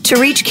 To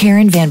reach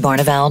Karen Van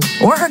Barneveld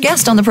or her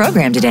guest on the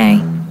program today,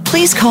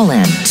 please call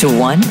in to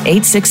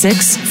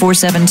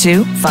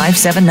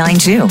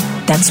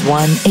 1-866-472-5792. That's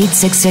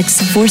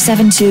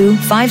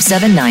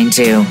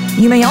 1-866-472-5792.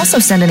 You may also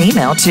send an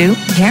email to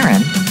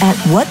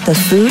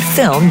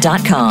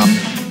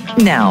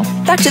Karen@whatthefoodfilm.com. Now,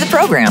 back to the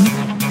program.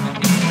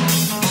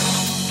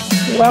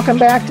 Welcome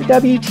back to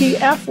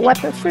WTF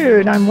What the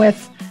Food. I'm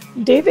with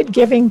David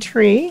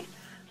Givingtree,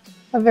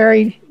 a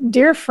very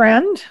dear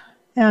friend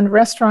and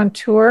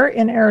restaurateur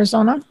in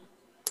Arizona.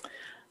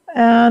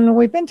 And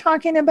we've been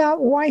talking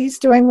about why he's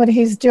doing what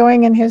he's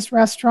doing in his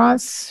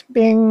restaurants,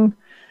 being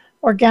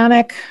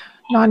organic,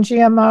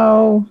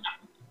 non-GMO,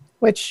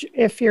 which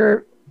if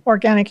you're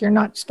organic, you're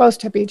not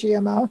supposed to be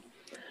GMO,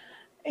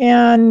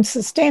 and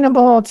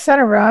sustainable,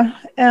 etc.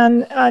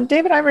 And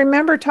David, I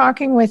remember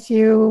talking with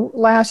you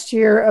last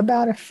year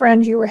about a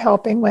friend you were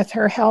helping with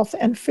her health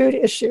and food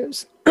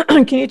issues.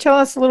 Can you tell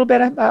us a little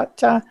bit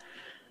about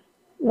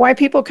why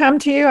people come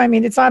to you? I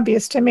mean, it's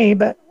obvious to me,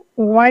 but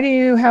why do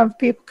you have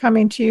people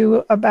coming to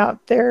you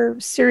about their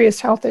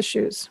serious health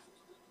issues?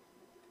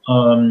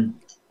 Well,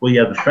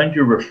 yeah, the friend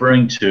you're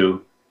referring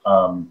to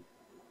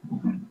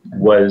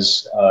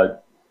was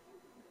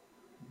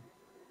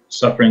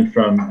suffering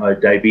from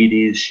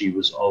diabetes. She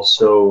was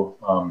also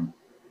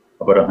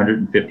about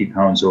 150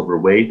 pounds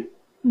overweight,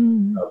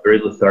 very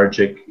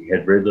lethargic,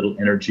 had very little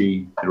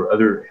energy. There were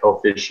other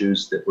health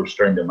issues that were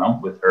starting to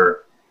mount with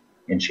her.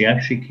 And she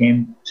actually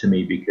came to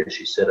me because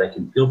she said, I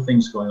can feel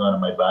things going on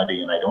in my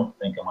body, and I don't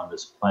think I'm on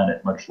this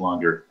planet much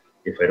longer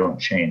if I don't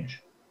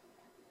change.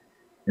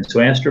 And so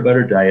I asked her about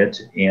her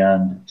diet,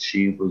 and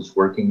she was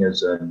working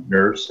as a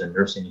nurse and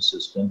nursing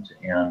assistant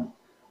and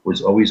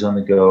was always on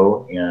the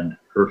go, and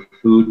her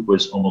food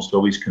was almost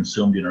always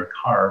consumed in her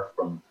car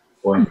from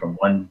going from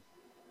one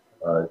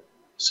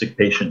sick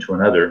patient to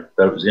another.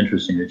 That it was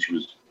interesting that she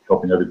was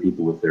helping other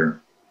people with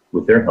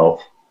their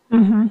health.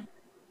 Mm-hmm.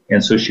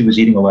 And so she was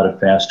eating a lot of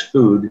fast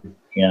food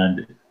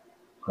and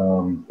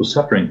was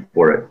suffering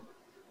for it.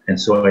 And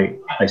so I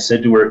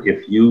said to her,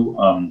 if you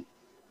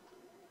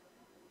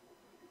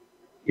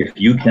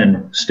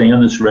can stay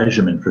on this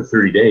regimen for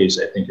 30 days,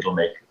 I think it'll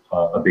make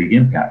a big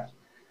impact.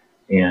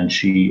 And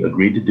she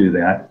agreed to do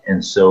that.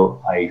 And so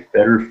I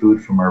fed her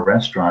food from our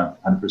restaurant,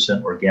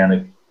 100%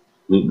 organic,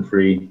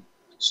 gluten-free,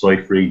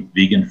 soy-free,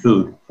 vegan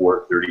food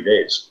for 30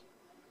 days.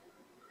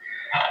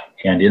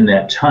 And in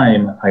that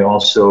time, I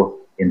also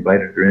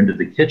invited her into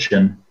the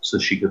kitchen so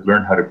she could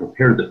learn how to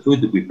prepare the food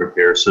that we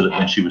prepare, so that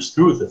when she was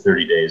through with the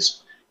 30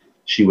 days,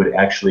 she would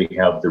actually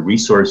have the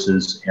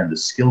resources and the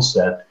skill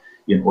set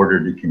in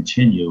order to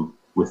continue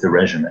with the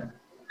regimen.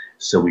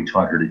 So we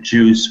taught her to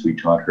juice, we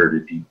taught her to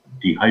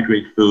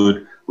dehydrate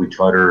food, we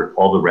taught her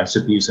all the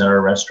recipes in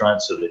our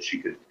restaurant so that she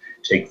could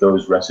take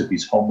those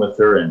recipes home with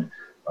her and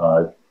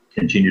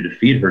continue to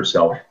feed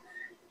herself.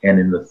 And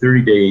in the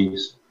 30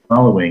 days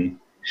following,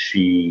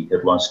 she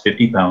had lost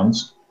 50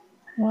 pounds.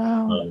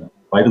 Wow.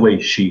 By the way,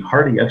 she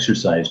hardly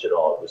exercised at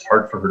all. It was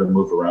hard for her to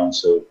move around.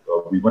 So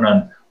we went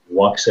on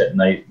walks at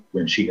night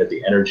when she had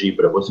the energy,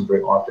 but it wasn't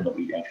very often that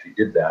we actually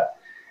did that.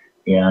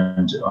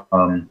 And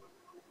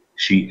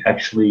she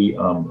actually,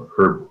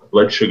 her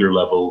blood sugar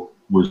level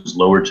was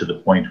lowered to the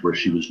point where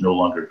she was no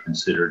longer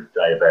considered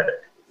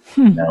diabetic.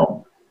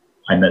 Now,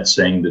 I'm not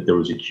saying that there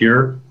was a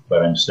cure,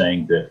 but I'm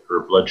saying that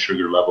her blood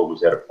sugar level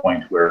was at a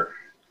point where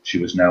she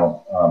was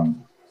now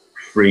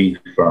free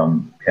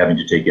from having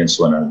to take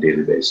insulin on a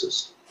daily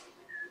basis.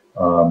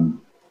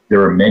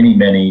 There are many,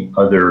 many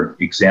other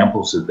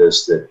examples of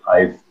this that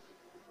I've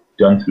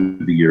done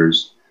through the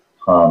years.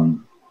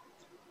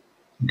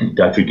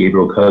 Dr.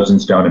 Gabriel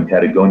Cousins down in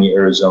Patagonia,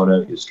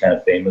 Arizona is kind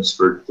of famous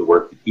for the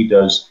work that he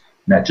does,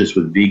 not just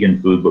with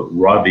vegan food, but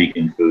raw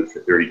vegan food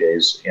for 30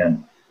 days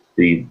and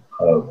the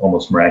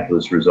almost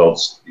miraculous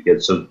results you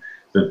get. So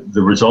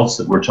the results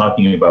that we're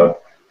talking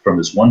about from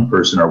this one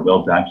person are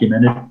well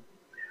documented.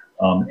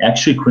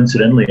 Actually,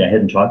 coincidentally, I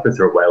hadn't talked with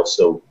her a while,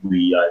 so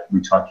we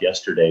talked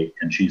yesterday,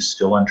 and she's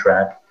still on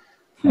track.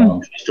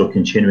 She's still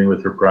continuing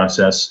with her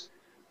process.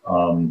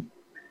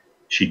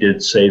 She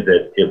did say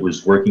that it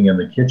was working in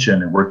the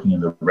kitchen and working in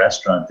the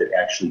restaurant that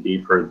actually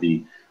gave her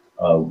the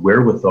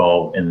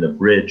wherewithal and the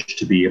bridge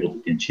to be able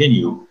to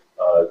continue.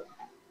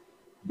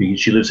 Because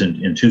she lives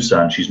in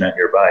Tucson, she's not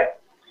nearby.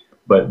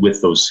 But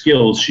with those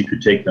skills, she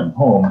could take them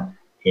home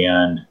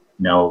and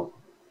now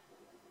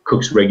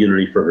cooks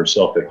regularly for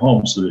herself at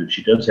home, so that if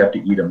she does have to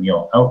eat a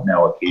meal out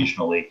now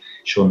occasionally,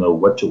 she'll know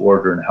what to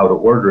order and how to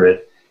order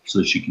it so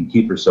that she can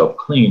keep herself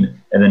clean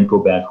and then go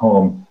back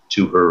home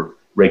to her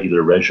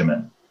regular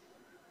regimen.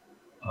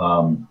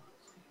 I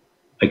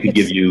could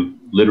give you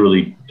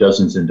literally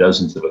dozens and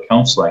dozens of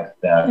accounts like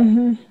that.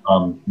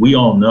 Mm-hmm. We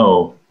all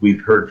know,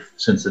 we've heard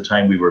since the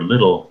time we were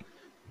little,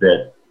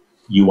 that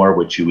you are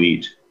what you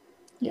eat.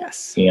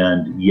 Yes.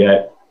 And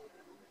yet,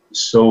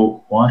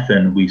 so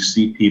often we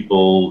see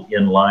people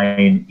in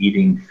line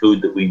eating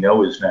food that we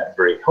know is not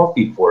very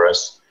healthy for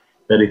us,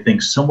 that I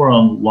think somewhere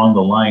along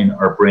the line,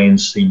 our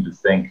brains seem to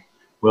think,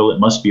 well, it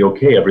must be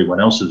okay,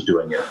 everyone else is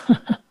doing it.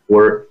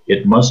 Or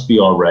it must be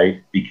all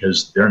right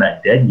because they're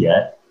not dead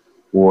yet.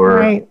 Or,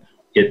 right.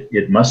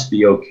 it must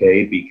be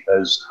okay,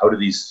 because how do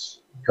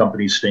these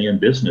companies stay in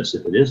business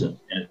if it isn't?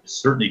 And it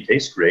certainly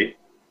tastes great.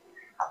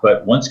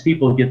 But once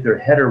people get their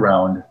head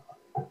around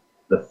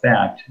the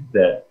fact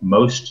that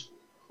most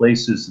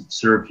places that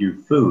serve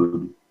you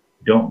food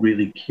don't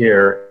really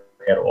care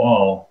at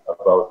all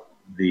about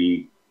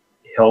the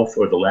health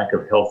or the lack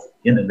of health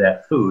in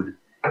that food,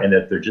 and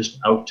that they're just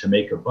out to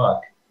make a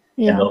buck,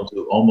 and they'll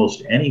do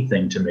almost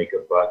anything to make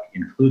a buck,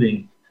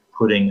 including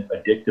putting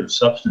addictive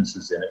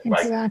substances in it,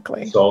 like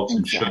salts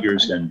and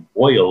sugars and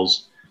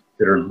oils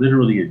that are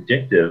literally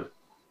addictive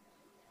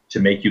to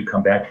make you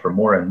come back for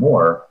more and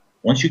more.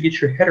 Once you get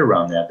your head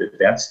around that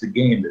that's the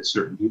game that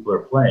certain people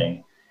are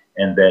playing,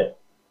 and that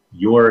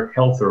your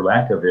health or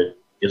lack of it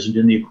isn't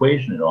in the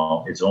equation at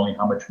all, it's only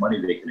how much money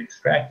they can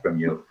extract from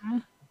you,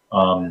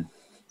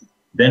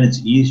 then it's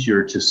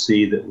easier to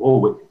see that,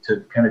 to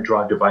kind of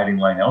draw a dividing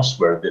line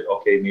elsewhere, that,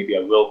 okay, maybe I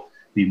will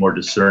be more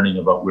discerning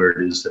about where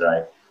it is that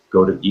I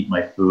go to eat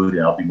my food,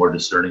 and I'll be more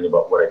discerning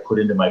about what I put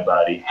into my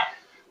body.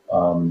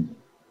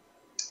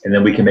 And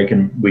then we can make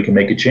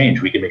a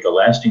change. We can make a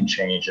lasting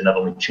change, and not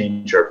only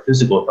change our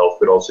physical health,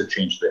 but also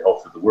change the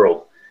health of the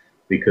world.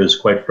 Because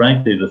quite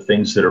frankly, the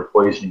things that are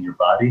poisoning your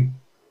body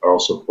are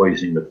also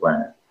poisoning the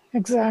planet.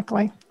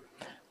 Exactly.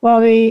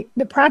 Well, the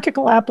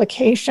practical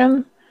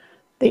application,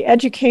 the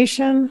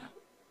education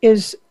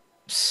is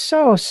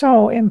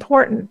so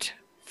important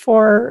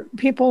for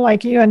people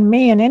like you and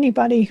me and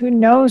anybody who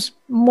knows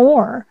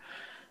more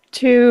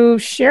to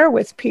share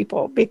with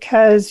people,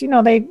 because,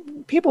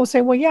 people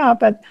say, well, yeah,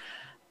 but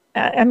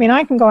I mean,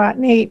 I can go out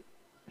and eat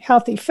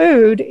healthy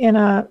food in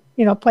a,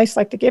 place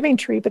like the Giving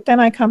Tree, but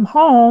then I come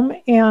home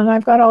and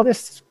I've got all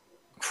this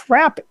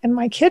crap in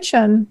my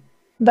kitchen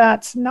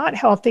that's not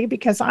healthy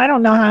because I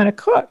don't know how to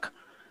cook,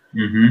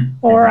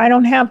 or I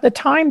don't have the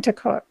time to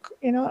cook,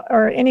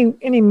 or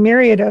any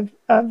myriad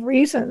of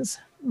reasons.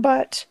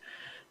 But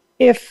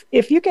if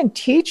you can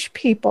teach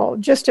people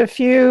just a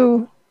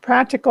few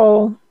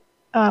practical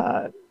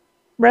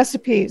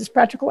recipes,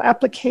 practical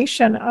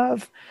application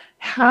of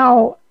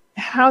how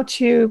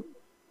to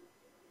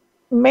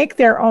make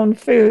their own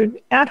food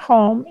at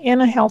home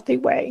in a healthy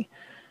way,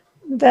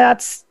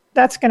 that's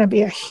going to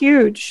be a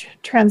huge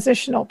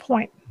transitional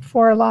point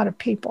for a lot of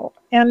people.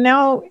 And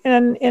now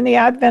in the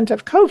advent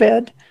of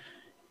COVID,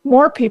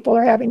 more people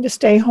are having to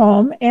stay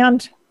home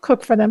and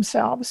cook for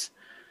themselves.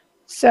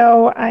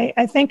 So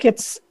I think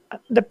it's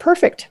the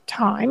perfect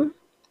time,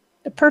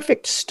 the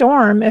perfect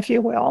storm, if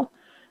you will,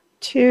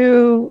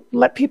 to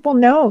let people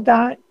know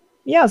that,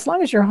 yeah, as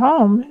long as you're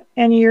home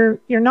and you're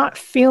not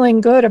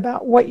feeling good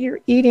about what you're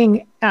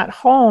eating at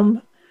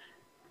home,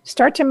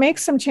 start to make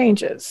some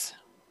changes.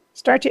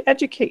 Start to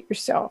educate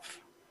yourself.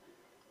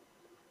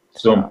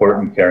 So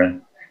important,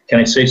 Karen. Can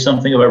I say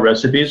something about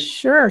recipes?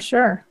 Sure.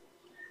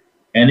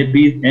 And it'd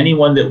be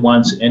anyone that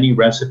wants any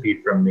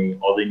recipe from me,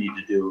 all they need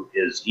to do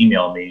is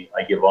email me.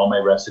 I give all my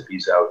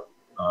recipes out.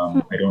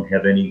 I don't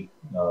have any,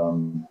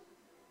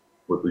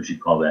 what would you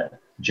call that?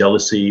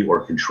 Jealousy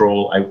or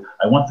control.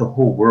 I want the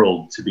whole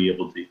world to be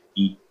able to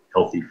eat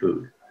healthy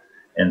food.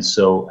 And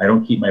so I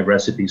don't keep my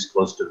recipes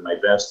close to my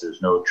vest.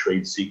 There's no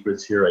trade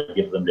secrets here. I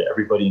give them to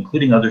everybody,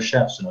 including other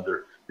chefs and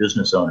other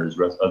business owners,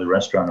 other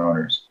restaurant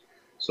owners.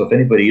 So if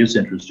anybody is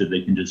interested,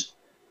 they can just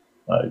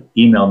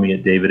email me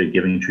at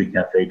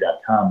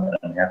david@givingtreecafe.com, and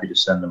I'm happy to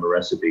send them a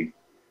recipe.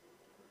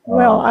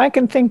 Well, I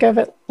can think of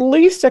at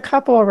least a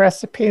couple of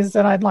recipes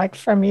that I'd like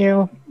from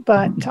you,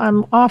 but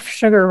I'm off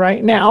sugar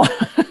right now.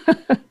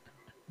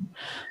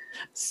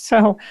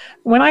 So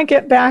when I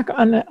get back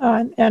on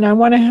and I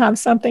want to have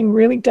something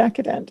really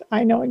decadent,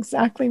 I know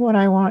exactly what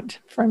I want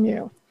from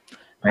you.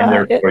 I'm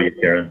there for you,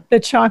 Karen. The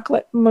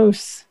chocolate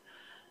mousse.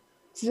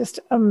 It's just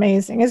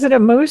amazing. Is it a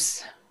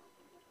mousse?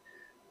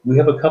 We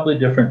have a couple of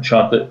different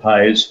chocolate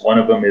pies. One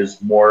of them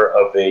is more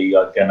of a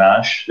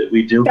ganache that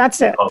we do.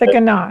 That's it, the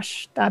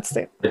ganache. That's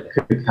it. The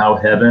Cacao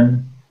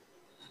Heaven.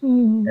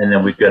 And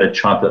then we've got a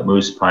chocolate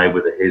mousse pie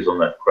with a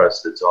hazelnut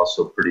crust that's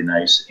also pretty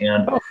nice.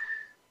 And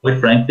quite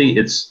frankly,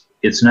 it's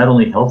not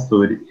only health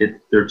food,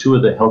 they're two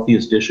of the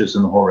healthiest dishes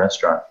in the whole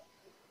restaurant.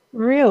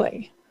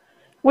 Really?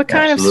 What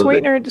kind of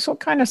sweetener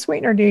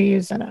do you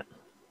use in it?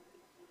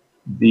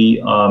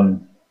 The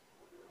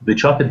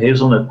chocolate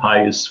hazelnut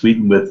pie is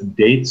sweetened with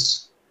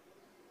dates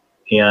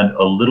and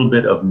a little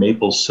bit of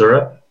maple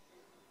syrup,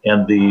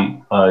 and the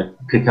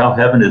Cacao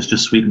Heaven is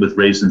just sweetened with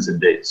raisins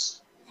and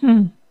dates.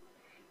 All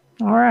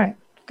right,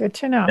 good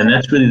to know. And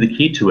that's really the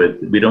key to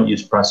it. We don't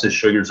use processed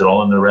sugars at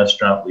all in the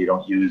restaurant. We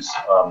don't use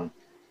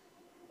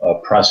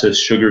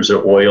processed sugars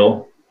or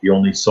oil. The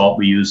only salt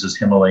we use is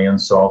Himalayan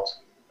salt.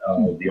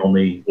 The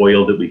only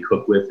oil that we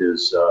cook with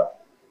is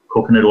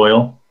coconut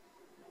oil.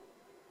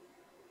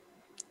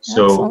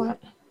 So excellent.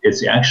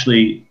 It's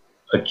actually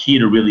a key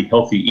to really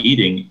healthy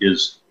eating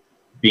is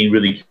being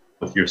really careful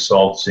with your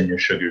salts and your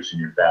sugars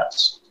and your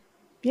fats.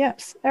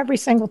 Yes, every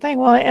single thing.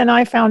 Well, and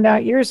I found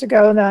out years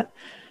ago that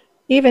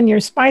even your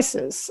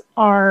spices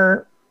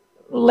are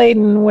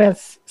laden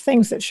with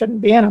things that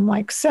shouldn't be in them,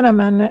 like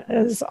cinnamon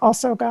has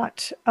also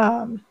got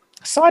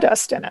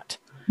sawdust in it.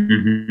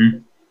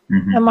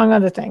 among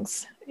other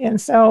things. And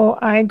so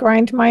I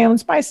grind my own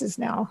spices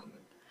now,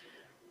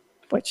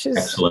 which is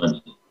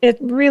excellent. It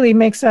really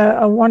makes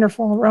a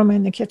wonderful aroma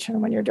in the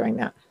kitchen when you're doing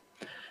that.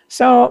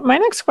 So my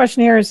next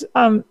question here is,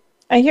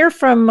 I hear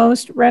from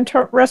most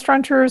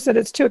restaurateurs that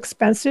it's too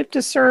expensive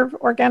to serve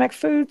organic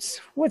foods.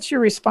 What's your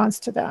response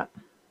to that?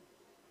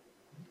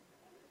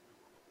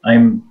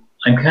 I'm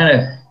kind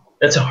of,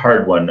 that's a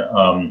hard one.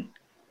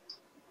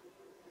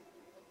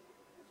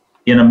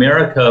 In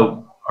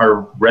America,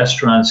 our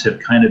restaurants have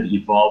kind of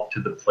evolved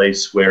to the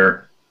place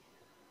where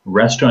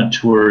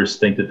restaurateurs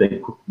think that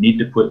they need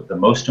to put the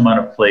most amount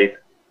of plate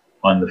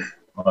on the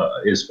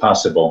as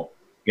possible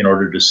in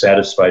order to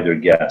satisfy their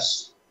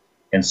guests.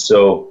 And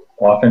so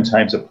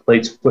oftentimes a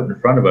plate's put in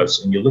front of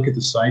us and you look at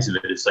the size of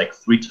it, it's like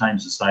 3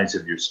 times the size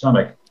of your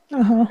stomach.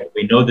 And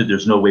we know that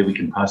there's no way we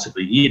can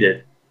possibly eat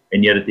it,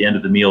 and yet at the end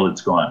of the meal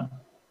it's gone.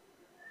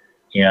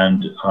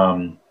 And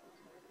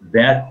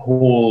that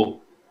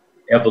whole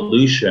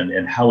evolution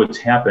and how it's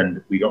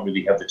happened, we don't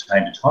really have the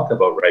time to talk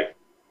about right,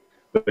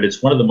 but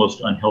it's one of the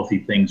most unhealthy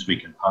things we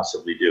can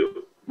possibly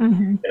do.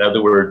 In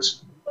other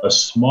words, a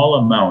small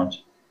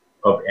amount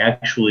of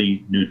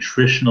actually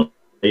nutritional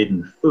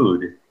laden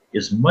food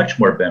is much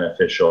more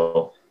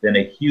beneficial than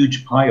a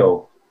huge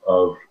pile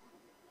of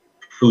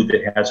food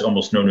that has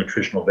almost no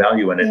nutritional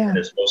value in it and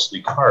is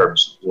mostly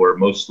carbs or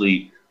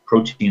mostly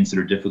proteins that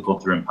are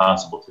difficult or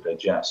impossible to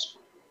digest.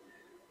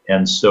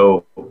 And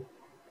so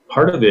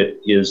part of it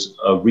is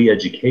a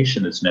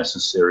re-education that's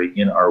necessary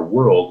in our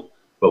world,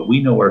 but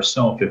we know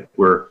ourselves, if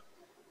we're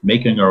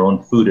making our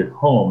own food at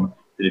home,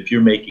 that if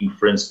you're making,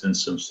 for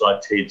instance, some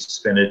sauteed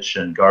spinach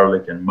and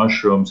garlic and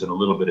mushrooms and a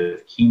little bit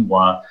of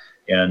quinoa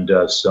and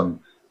some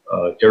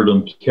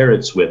heirloom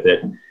carrots with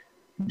it,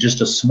 just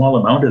a small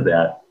amount of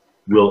that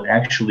will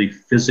actually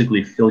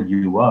physically fill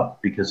you up,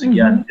 because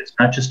again, it's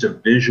not just a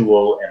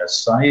visual and a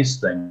size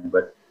thing,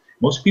 but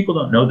most people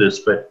don't know this,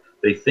 but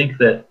they think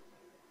that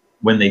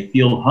when they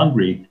feel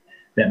hungry,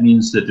 that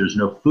means that there's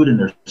no food in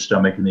their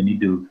stomach and they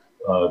need to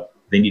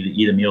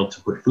eat a meal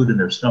to put food in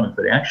their stomach.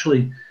 But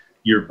actually,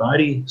 your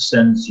body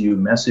sends you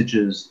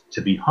messages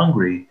to be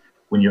hungry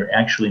when you're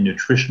actually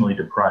nutritionally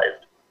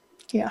deprived.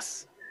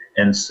 Yes.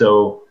 And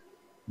so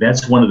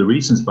that's one of the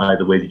reasons, by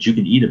the way, that you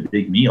can eat a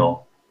big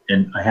meal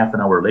and a half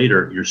an hour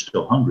later, you're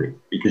still hungry,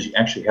 because you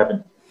actually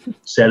haven't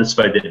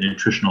satisfied that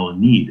nutritional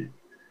need.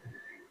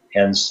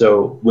 And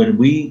so when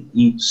we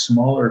eat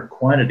smaller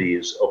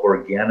quantities of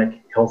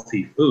organic,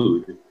 healthy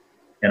food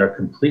and are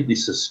completely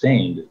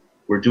sustained,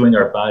 we're doing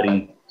our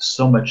body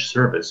so much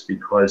service,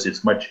 because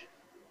it's much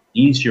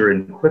easier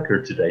and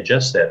quicker to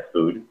digest that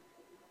food.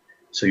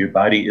 So your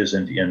body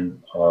isn't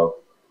in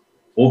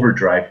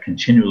overdrive,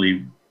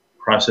 continually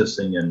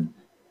processing and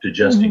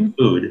digesting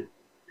food.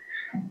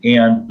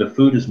 And the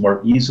food is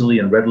more easily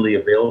and readily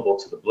available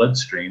to the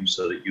bloodstream,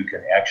 so that you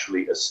can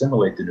actually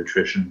assimilate the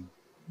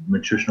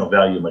nutritional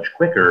value much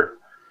quicker,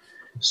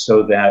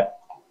 so that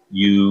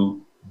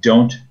you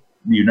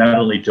not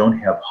only don't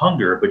have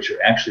hunger, but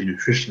you're actually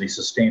nutritionally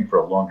sustained for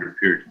a longer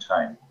period of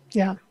time.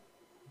 Yeah.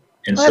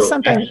 And well, so that's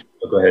something. Actually,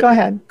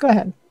 Go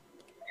ahead.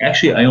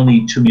 Actually, I only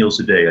eat 2 meals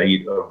a day. I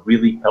eat a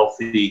really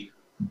healthy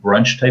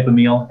brunch type of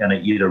meal, and I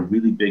eat a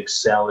really big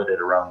salad at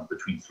around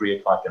between 3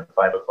 o'clock and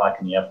 5 o'clock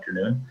in the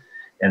afternoon.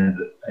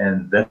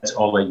 And that's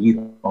all I eat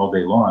all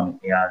day long,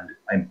 and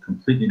I'm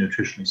completely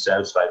nutritionally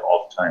satisfied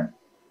all the time.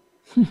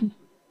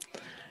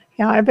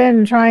 Yeah, I've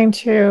been trying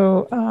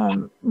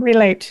to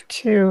relate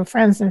to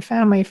friends and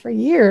family for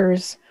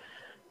years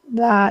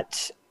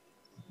that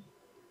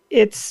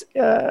it's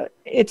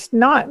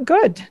not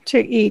good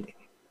to eat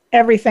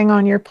everything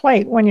on your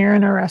plate when you're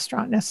in a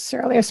restaurant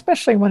necessarily,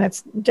 especially when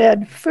it's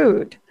dead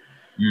food.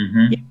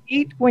 You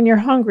eat when you're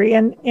hungry,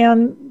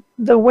 and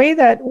the way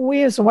that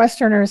we as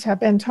Westerners have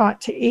been taught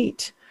to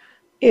eat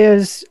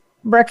is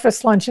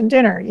breakfast, lunch, and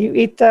dinner. You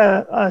eat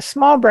the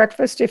small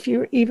breakfast, if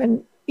you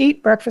even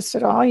eat breakfast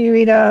at all. You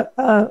eat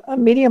a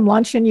medium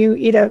lunch, and you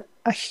eat a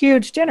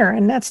huge dinner,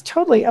 and that's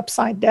totally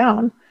upside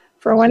down,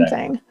 for one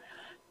thing.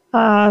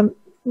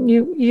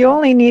 You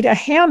only need a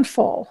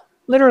handful,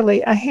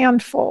 literally a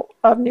handful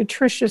of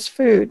nutritious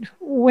food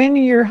when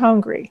you're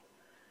hungry.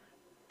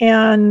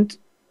 And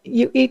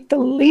you eat the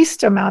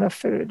least amount of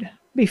food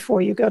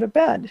before you go to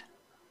bed,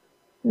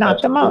 not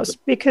Absolutely. The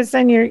most, because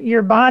then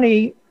your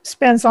body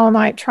spends all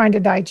night trying to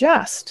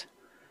digest,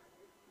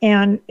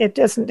 and it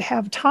doesn't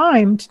have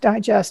time to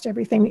digest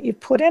everything that you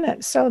put in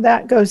it. So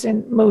that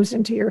moves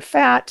into your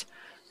fat,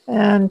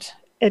 and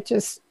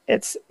it's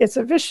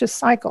a vicious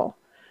cycle.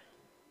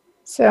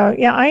 So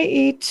yeah, I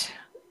eat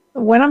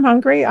when I'm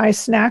hungry. I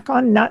snack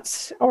on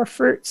nuts or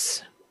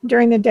fruits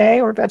during the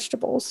day, or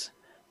vegetables,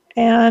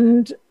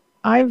 and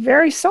I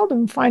very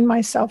seldom find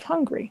myself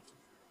hungry.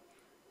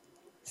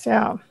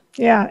 So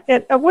yeah,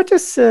 what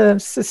does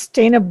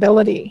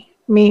sustainability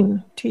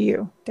mean to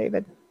you,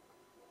 David?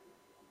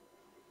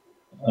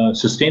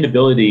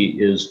 Sustainability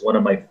is one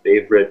of my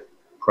favorite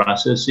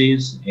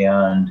processes,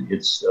 and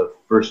it's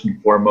first and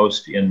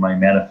foremost in my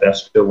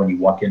manifesto when you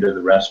walk into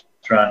the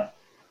restaurant.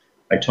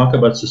 I talk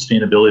about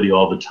sustainability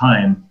all the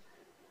time,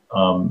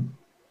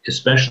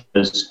 especially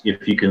as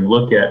if you can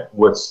look at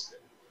what's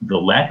the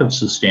lack of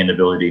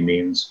sustainability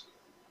means,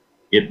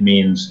 it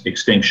means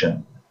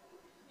extinction.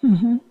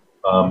 Mm-hmm.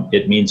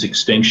 It means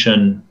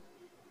extinction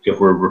if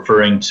we're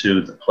referring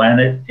to the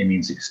planet. It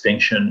means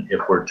extinction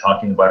if we're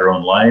talking about our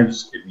own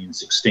lives. It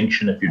means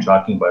extinction if you're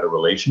talking about a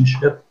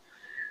relationship.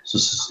 So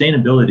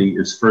sustainability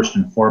is first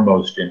and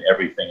foremost in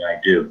everything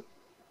I do.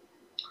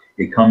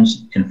 It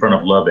comes in front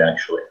of love,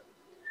 actually.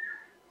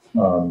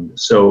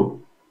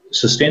 So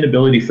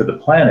sustainability for the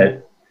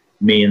planet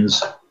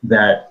means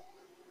that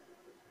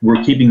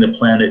we're keeping the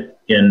planet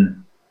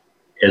in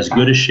as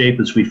good a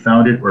shape as we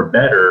found it or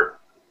better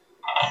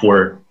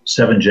for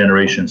 7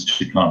 generations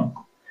to come.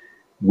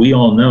 We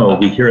all know,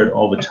 we hear it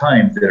all the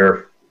time, that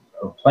our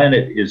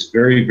planet is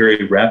very,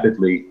 very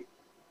rapidly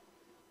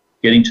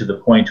getting to the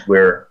point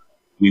where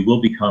we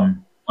will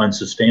become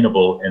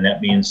unsustainable, and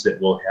that means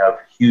that we'll have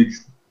huge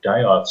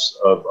die-offs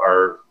of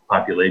our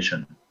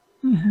population.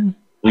 Mm-hmm.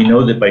 We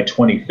know that by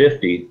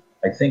 2050,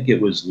 I think it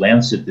was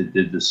Lancet that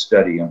did this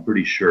study, I'm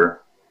pretty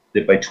sure,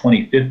 that by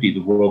 2050 the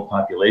world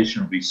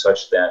population will be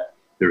such that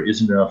there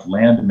isn't enough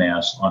land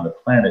mass on the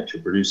planet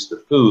to produce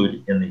the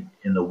food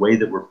in the way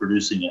that we're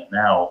producing it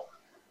now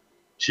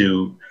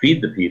to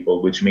feed the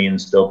people, which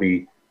means there'll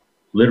be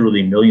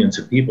literally millions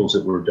of people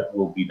that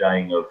will be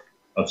dying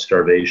of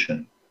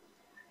starvation.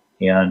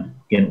 And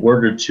in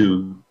order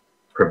to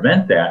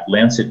prevent that,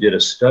 Lancet did a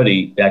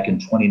study back in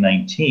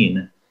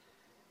 2019,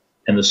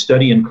 and the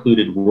study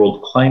included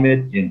world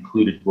climate, it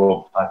included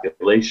world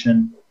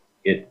population,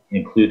 it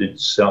included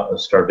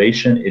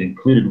starvation, it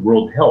included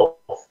world health,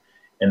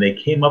 and they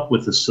came up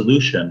with a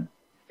solution.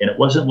 And it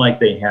wasn't like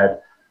they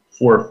had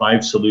 4 or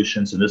 5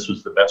 solutions and this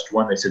was the best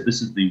one. They said,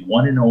 this is the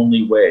one and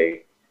only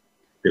way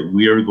that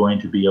we are going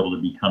to be able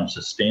to become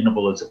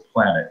sustainable as a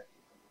planet.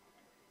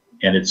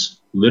 And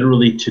it's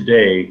literally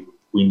today,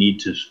 we need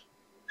to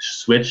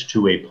switch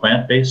to a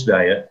plant-based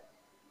diet,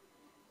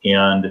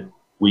 and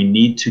we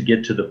need to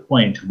get to the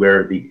point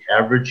where the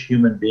average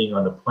human being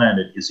on the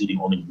planet is eating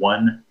only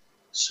 1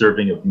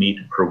 serving of meat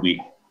per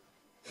week.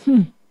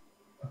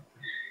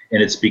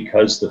 And it's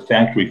because the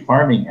factory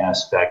farming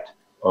aspect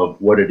of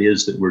what it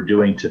is that we're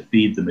doing to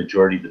feed the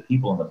majority of the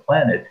people on the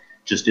planet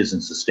just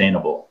isn't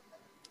sustainable.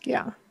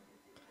 Yeah.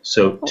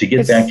 So to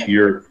get back to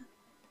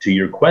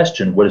your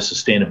question, what does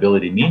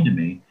sustainability mean to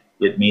me?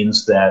 It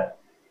means that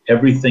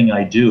everything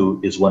I do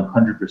is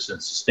 100%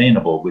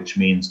 sustainable, which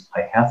means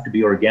I have to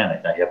be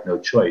organic. I have no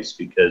choice,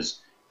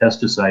 because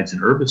pesticides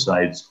and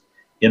herbicides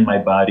in my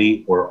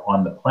body or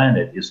on the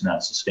planet is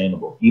not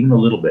sustainable, even a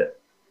little bit.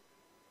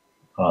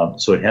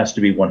 So it has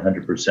to be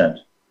 100%.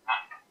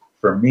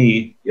 For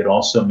me, it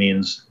also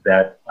means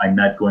that I'm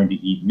not going to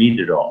eat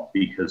meat at all,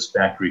 because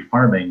factory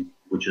farming,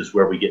 which is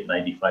where we get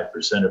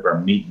 95% of our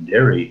meat and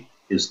dairy,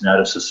 is not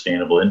a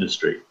sustainable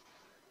industry.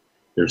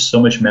 There's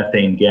so much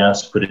methane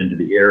gas put into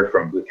the air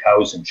from the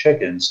cows and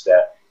chickens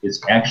that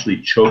it's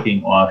actually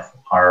choking off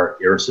our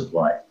air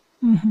supply.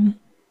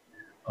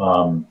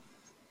 Mm-hmm.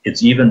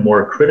 It's even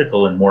more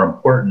critical and more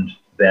important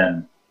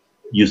than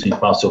using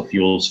fossil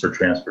fuels for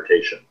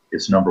transportation.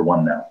 It's number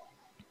 1 now.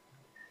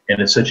 And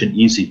it's such an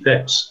easy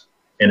fix.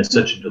 And it's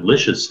such a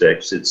delicious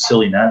fix, it's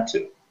silly not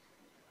to.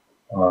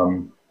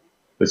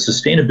 But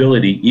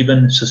sustainability,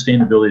 even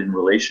sustainability in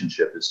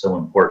relationship, is so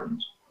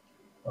important.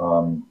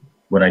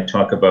 When I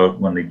talk about,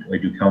 when I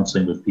do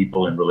counseling with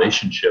people in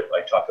relationship,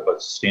 I talk about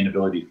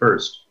sustainability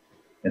first.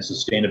 And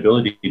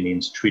sustainability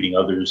means treating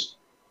others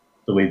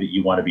the way that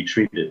you want to be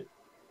treated,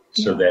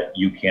 so that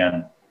you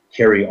can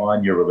carry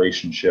on your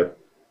relationship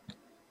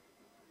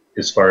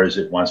as far as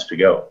it wants to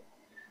go.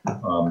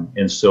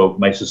 And so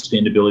my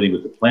sustainability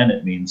with the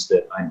planet means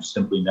that I'm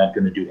simply not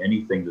going to do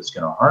anything that's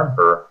going to harm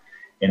her.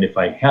 And if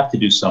I have to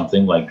do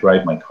something like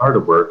drive my car to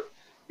work,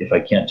 if I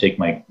can't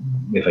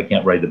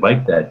ride the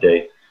bike that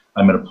day,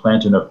 I'm going to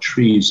plant enough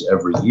trees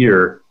every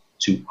year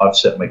to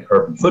offset my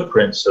carbon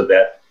footprint, so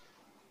that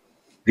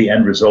the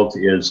end result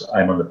is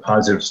I'm on the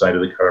positive side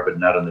of the carbon,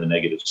 not on the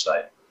negative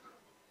side.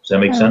 Does that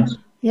make sense?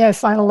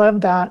 Yes, I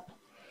love that.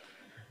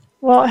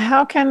 Well,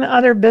 how can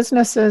other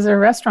businesses or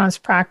restaurants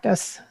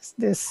practice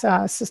this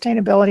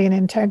sustainability and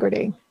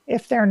integrity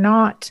if they're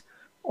not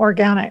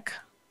organic?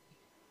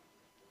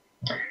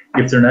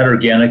 If they're not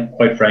organic,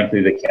 quite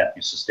frankly, they can't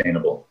be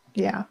sustainable.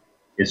 Yeah.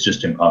 It's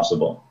just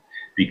impossible,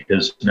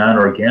 because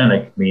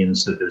non-organic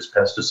means that there's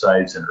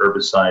pesticides and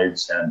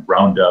herbicides and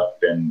Roundup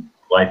and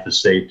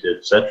glyphosate,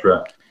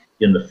 etc.,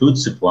 in the food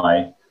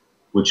supply,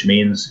 which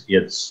means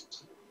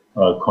it's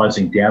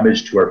causing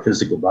damage to our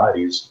physical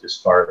bodies as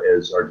far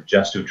as our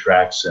digestive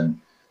tracts and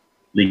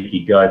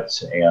leaky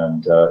gut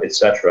and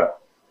etc.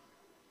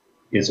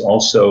 Is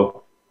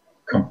also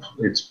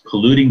it's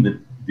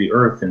polluting the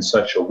earth in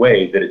such a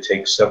way that it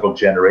takes several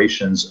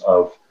generations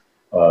of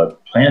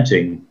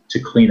planting to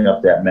clean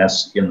up that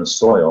mess in the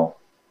soil,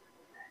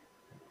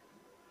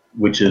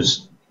 which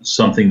is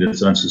something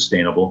that's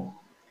unsustainable.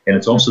 And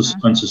it's also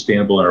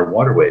unsustainable in our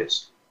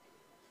waterways.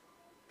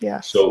 Yeah.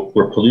 So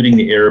we're polluting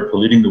the air,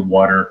 polluting the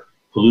water,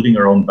 polluting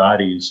our own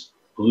bodies,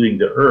 polluting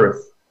the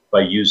earth by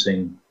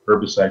using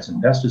herbicides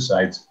and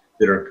pesticides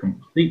that are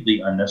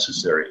completely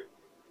unnecessary.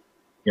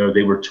 You know,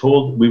 we were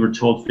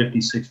told 50,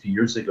 60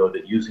 years ago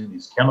that using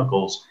these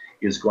chemicals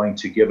is going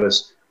to give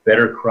us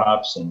better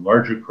crops and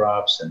larger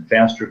crops and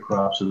faster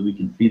crops so that we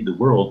can feed the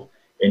world.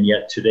 And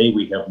yet today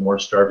we have more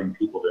starving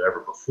people than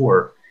ever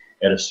before.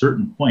 At a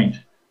certain point,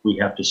 we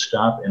have to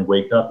stop and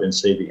wake up and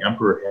say the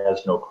emperor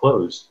has no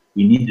clothes.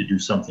 We need to do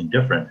something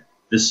different.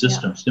 This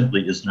system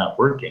simply is not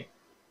working.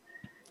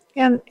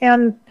 And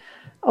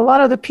a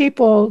lot of the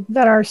people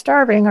that are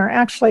starving are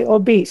actually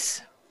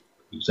obese.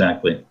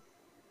 Exactly.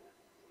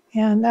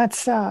 And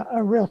that's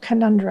a real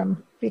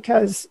conundrum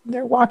because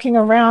they're walking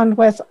around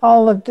with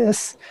all of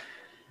this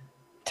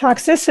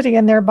toxicity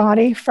in their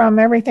body from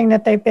everything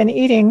that they've been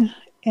eating,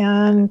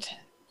 and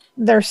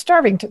they're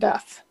starving to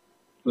death,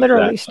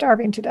 literally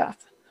starving to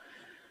death.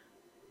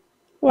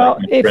 Well,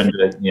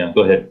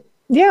 go ahead.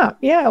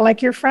 Yeah,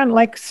 like your friend,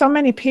 like so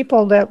many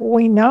people that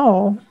we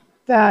know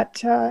that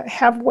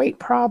have weight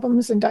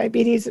problems and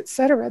diabetes, et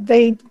cetera,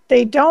 they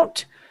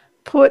don't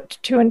put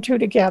two and two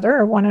together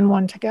or one and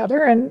one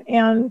together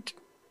and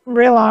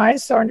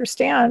realize or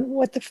understand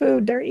what the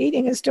food they're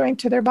eating is doing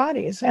to their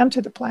bodies and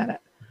to the planet.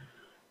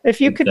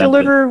 If you could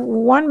deliver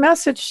one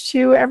message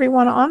to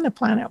everyone on the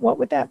planet, what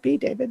would that be,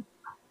 David?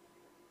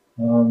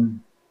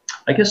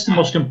 I guess the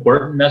most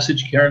important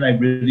message, Karen, I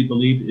really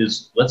believe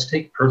is let's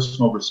take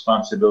personal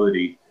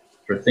responsibility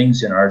for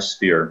things in our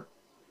sphere.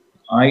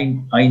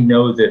 I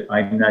know that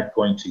I'm not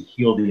going to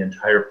heal the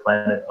entire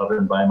planet of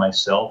and by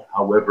myself.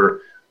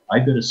 However,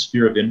 I've got a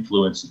sphere of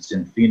influence. It's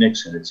in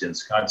Phoenix, and it's in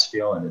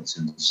Scottsdale, and it's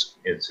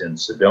in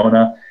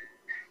Sedona,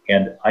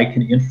 and I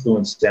can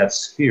influence that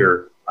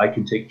sphere. I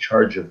can take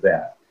charge of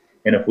that.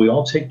 And if we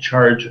all take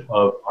charge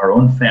of our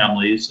own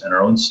families and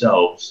our own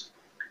selves,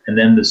 and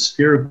then the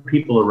sphere of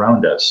people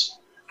around us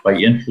by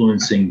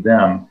influencing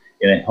them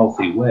in a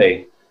healthy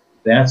way,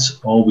 that's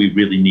all we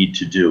really need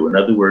to do. In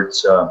other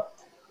words,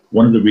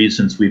 one of the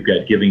reasons we've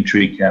got Giving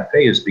Tree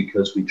Cafe is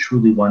because we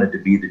truly wanted to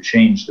be the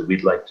change that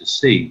we'd like to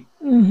see.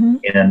 Mm-hmm.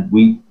 And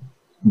we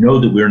know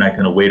that we're not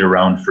going to wait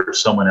around for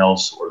someone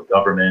else or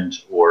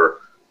government or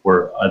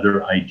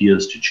other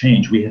ideas to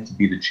change. We have to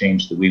be the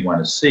change that we want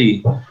to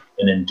see.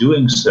 And in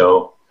doing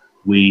so,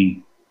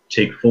 we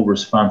take full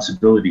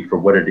responsibility for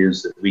what it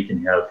is that we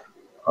can have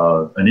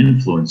an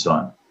influence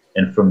on.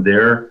 And from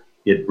there,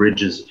 it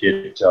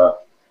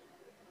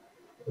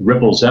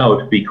ripples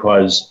out,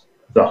 because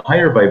the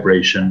higher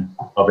vibration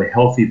of a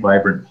healthy,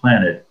 vibrant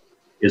planet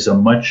is a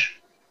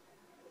much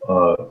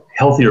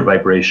healthier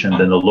vibration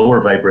than the lower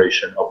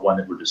vibration of one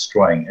that we're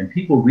destroying. And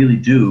people really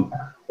do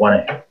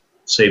want to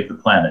save the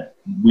planet.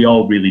 We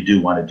all really do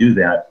want to do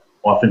that.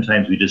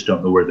 Oftentimes, we just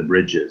don't know where the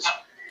bridge is.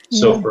 Yeah.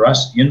 So for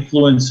us,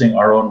 influencing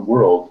our own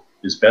world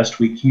as best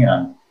we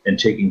can and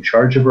taking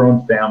charge of our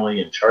own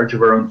family and charge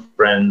of our own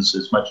friends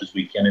as much as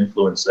we can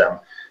influence them,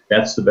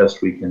 that's the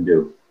best we can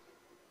do.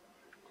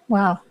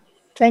 Wow.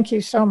 Thank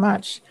you so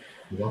much.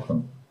 You're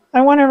welcome.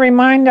 I want to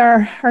remind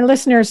our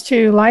listeners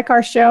to like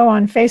our show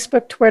on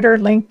Facebook, Twitter,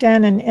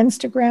 LinkedIn, and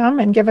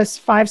Instagram, and give us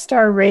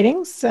 5-star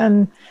ratings.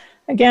 And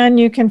again,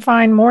 you can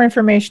find more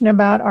information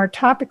about our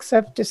topics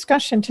of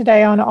discussion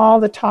today on all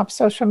the top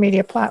social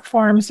media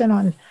platforms and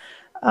on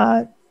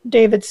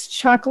David's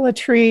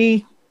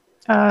Chocolatry,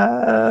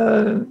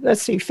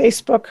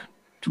 Facebook,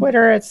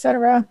 Twitter,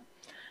 etc.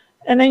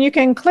 And then you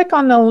can click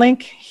on the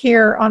link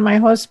here on my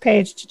host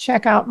page to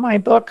check out my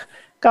book,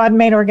 God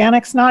Made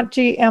Organics, Not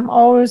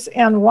GMOs,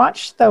 and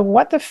watch the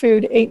What the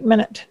Food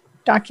 8-minute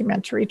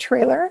documentary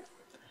trailer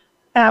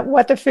at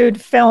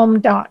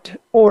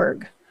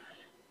whatthefoodfilm.org.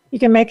 You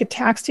can make a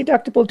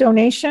tax-deductible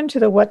donation to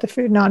the What the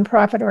Food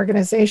nonprofit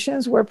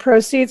organizations, where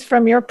proceeds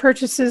from your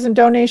purchases and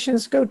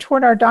donations go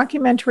toward our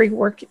documentary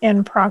work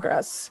in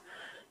progress.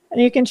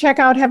 And you can check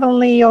out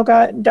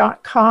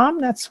heavenlyyoga.com,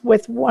 that's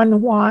with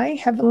one Y,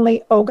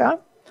 Heavenly Yoga,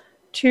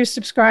 to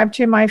subscribe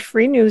to my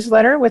free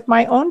newsletter with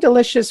my own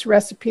delicious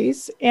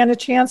recipes and a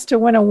chance to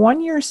win a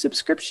 1-year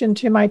subscription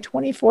to my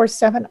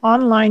 24/7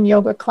 online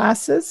yoga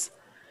classes.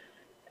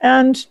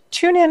 And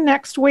tune in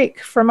next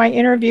week for my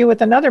interview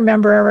with another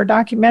member of our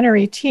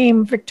documentary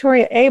team,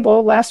 Victoria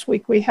Abel. Last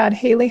week we had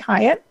Haley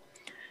Hyatt.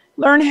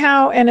 Learn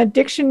how an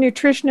addiction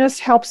nutritionist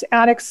helps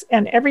addicts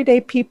and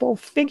everyday people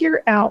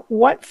figure out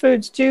what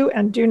foods do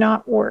and do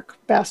not work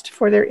best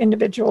for their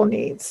individual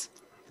needs.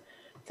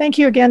 Thank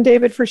you again,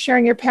 David, for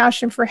sharing your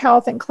passion for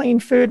health and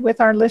clean food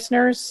with our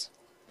listeners.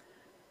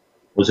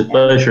 It was a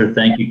pleasure.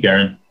 Thank you,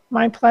 Karen.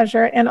 My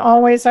pleasure. And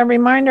always, I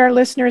remind our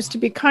listeners to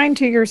be kind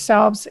to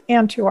yourselves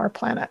and to our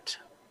planet.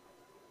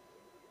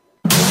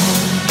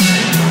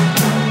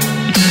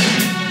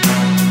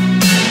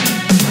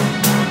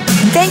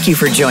 Thank you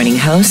for joining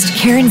host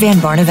Karen Van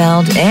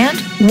Barneveld and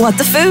What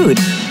the Food.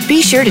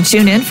 Be sure to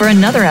tune in for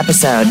another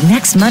episode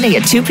next Monday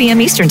at 2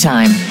 p.m. Eastern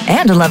Time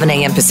and 11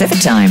 a.m. Pacific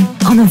Time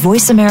on the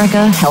Voice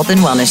America Health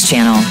and Wellness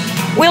Channel.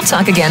 We'll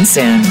talk again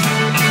soon.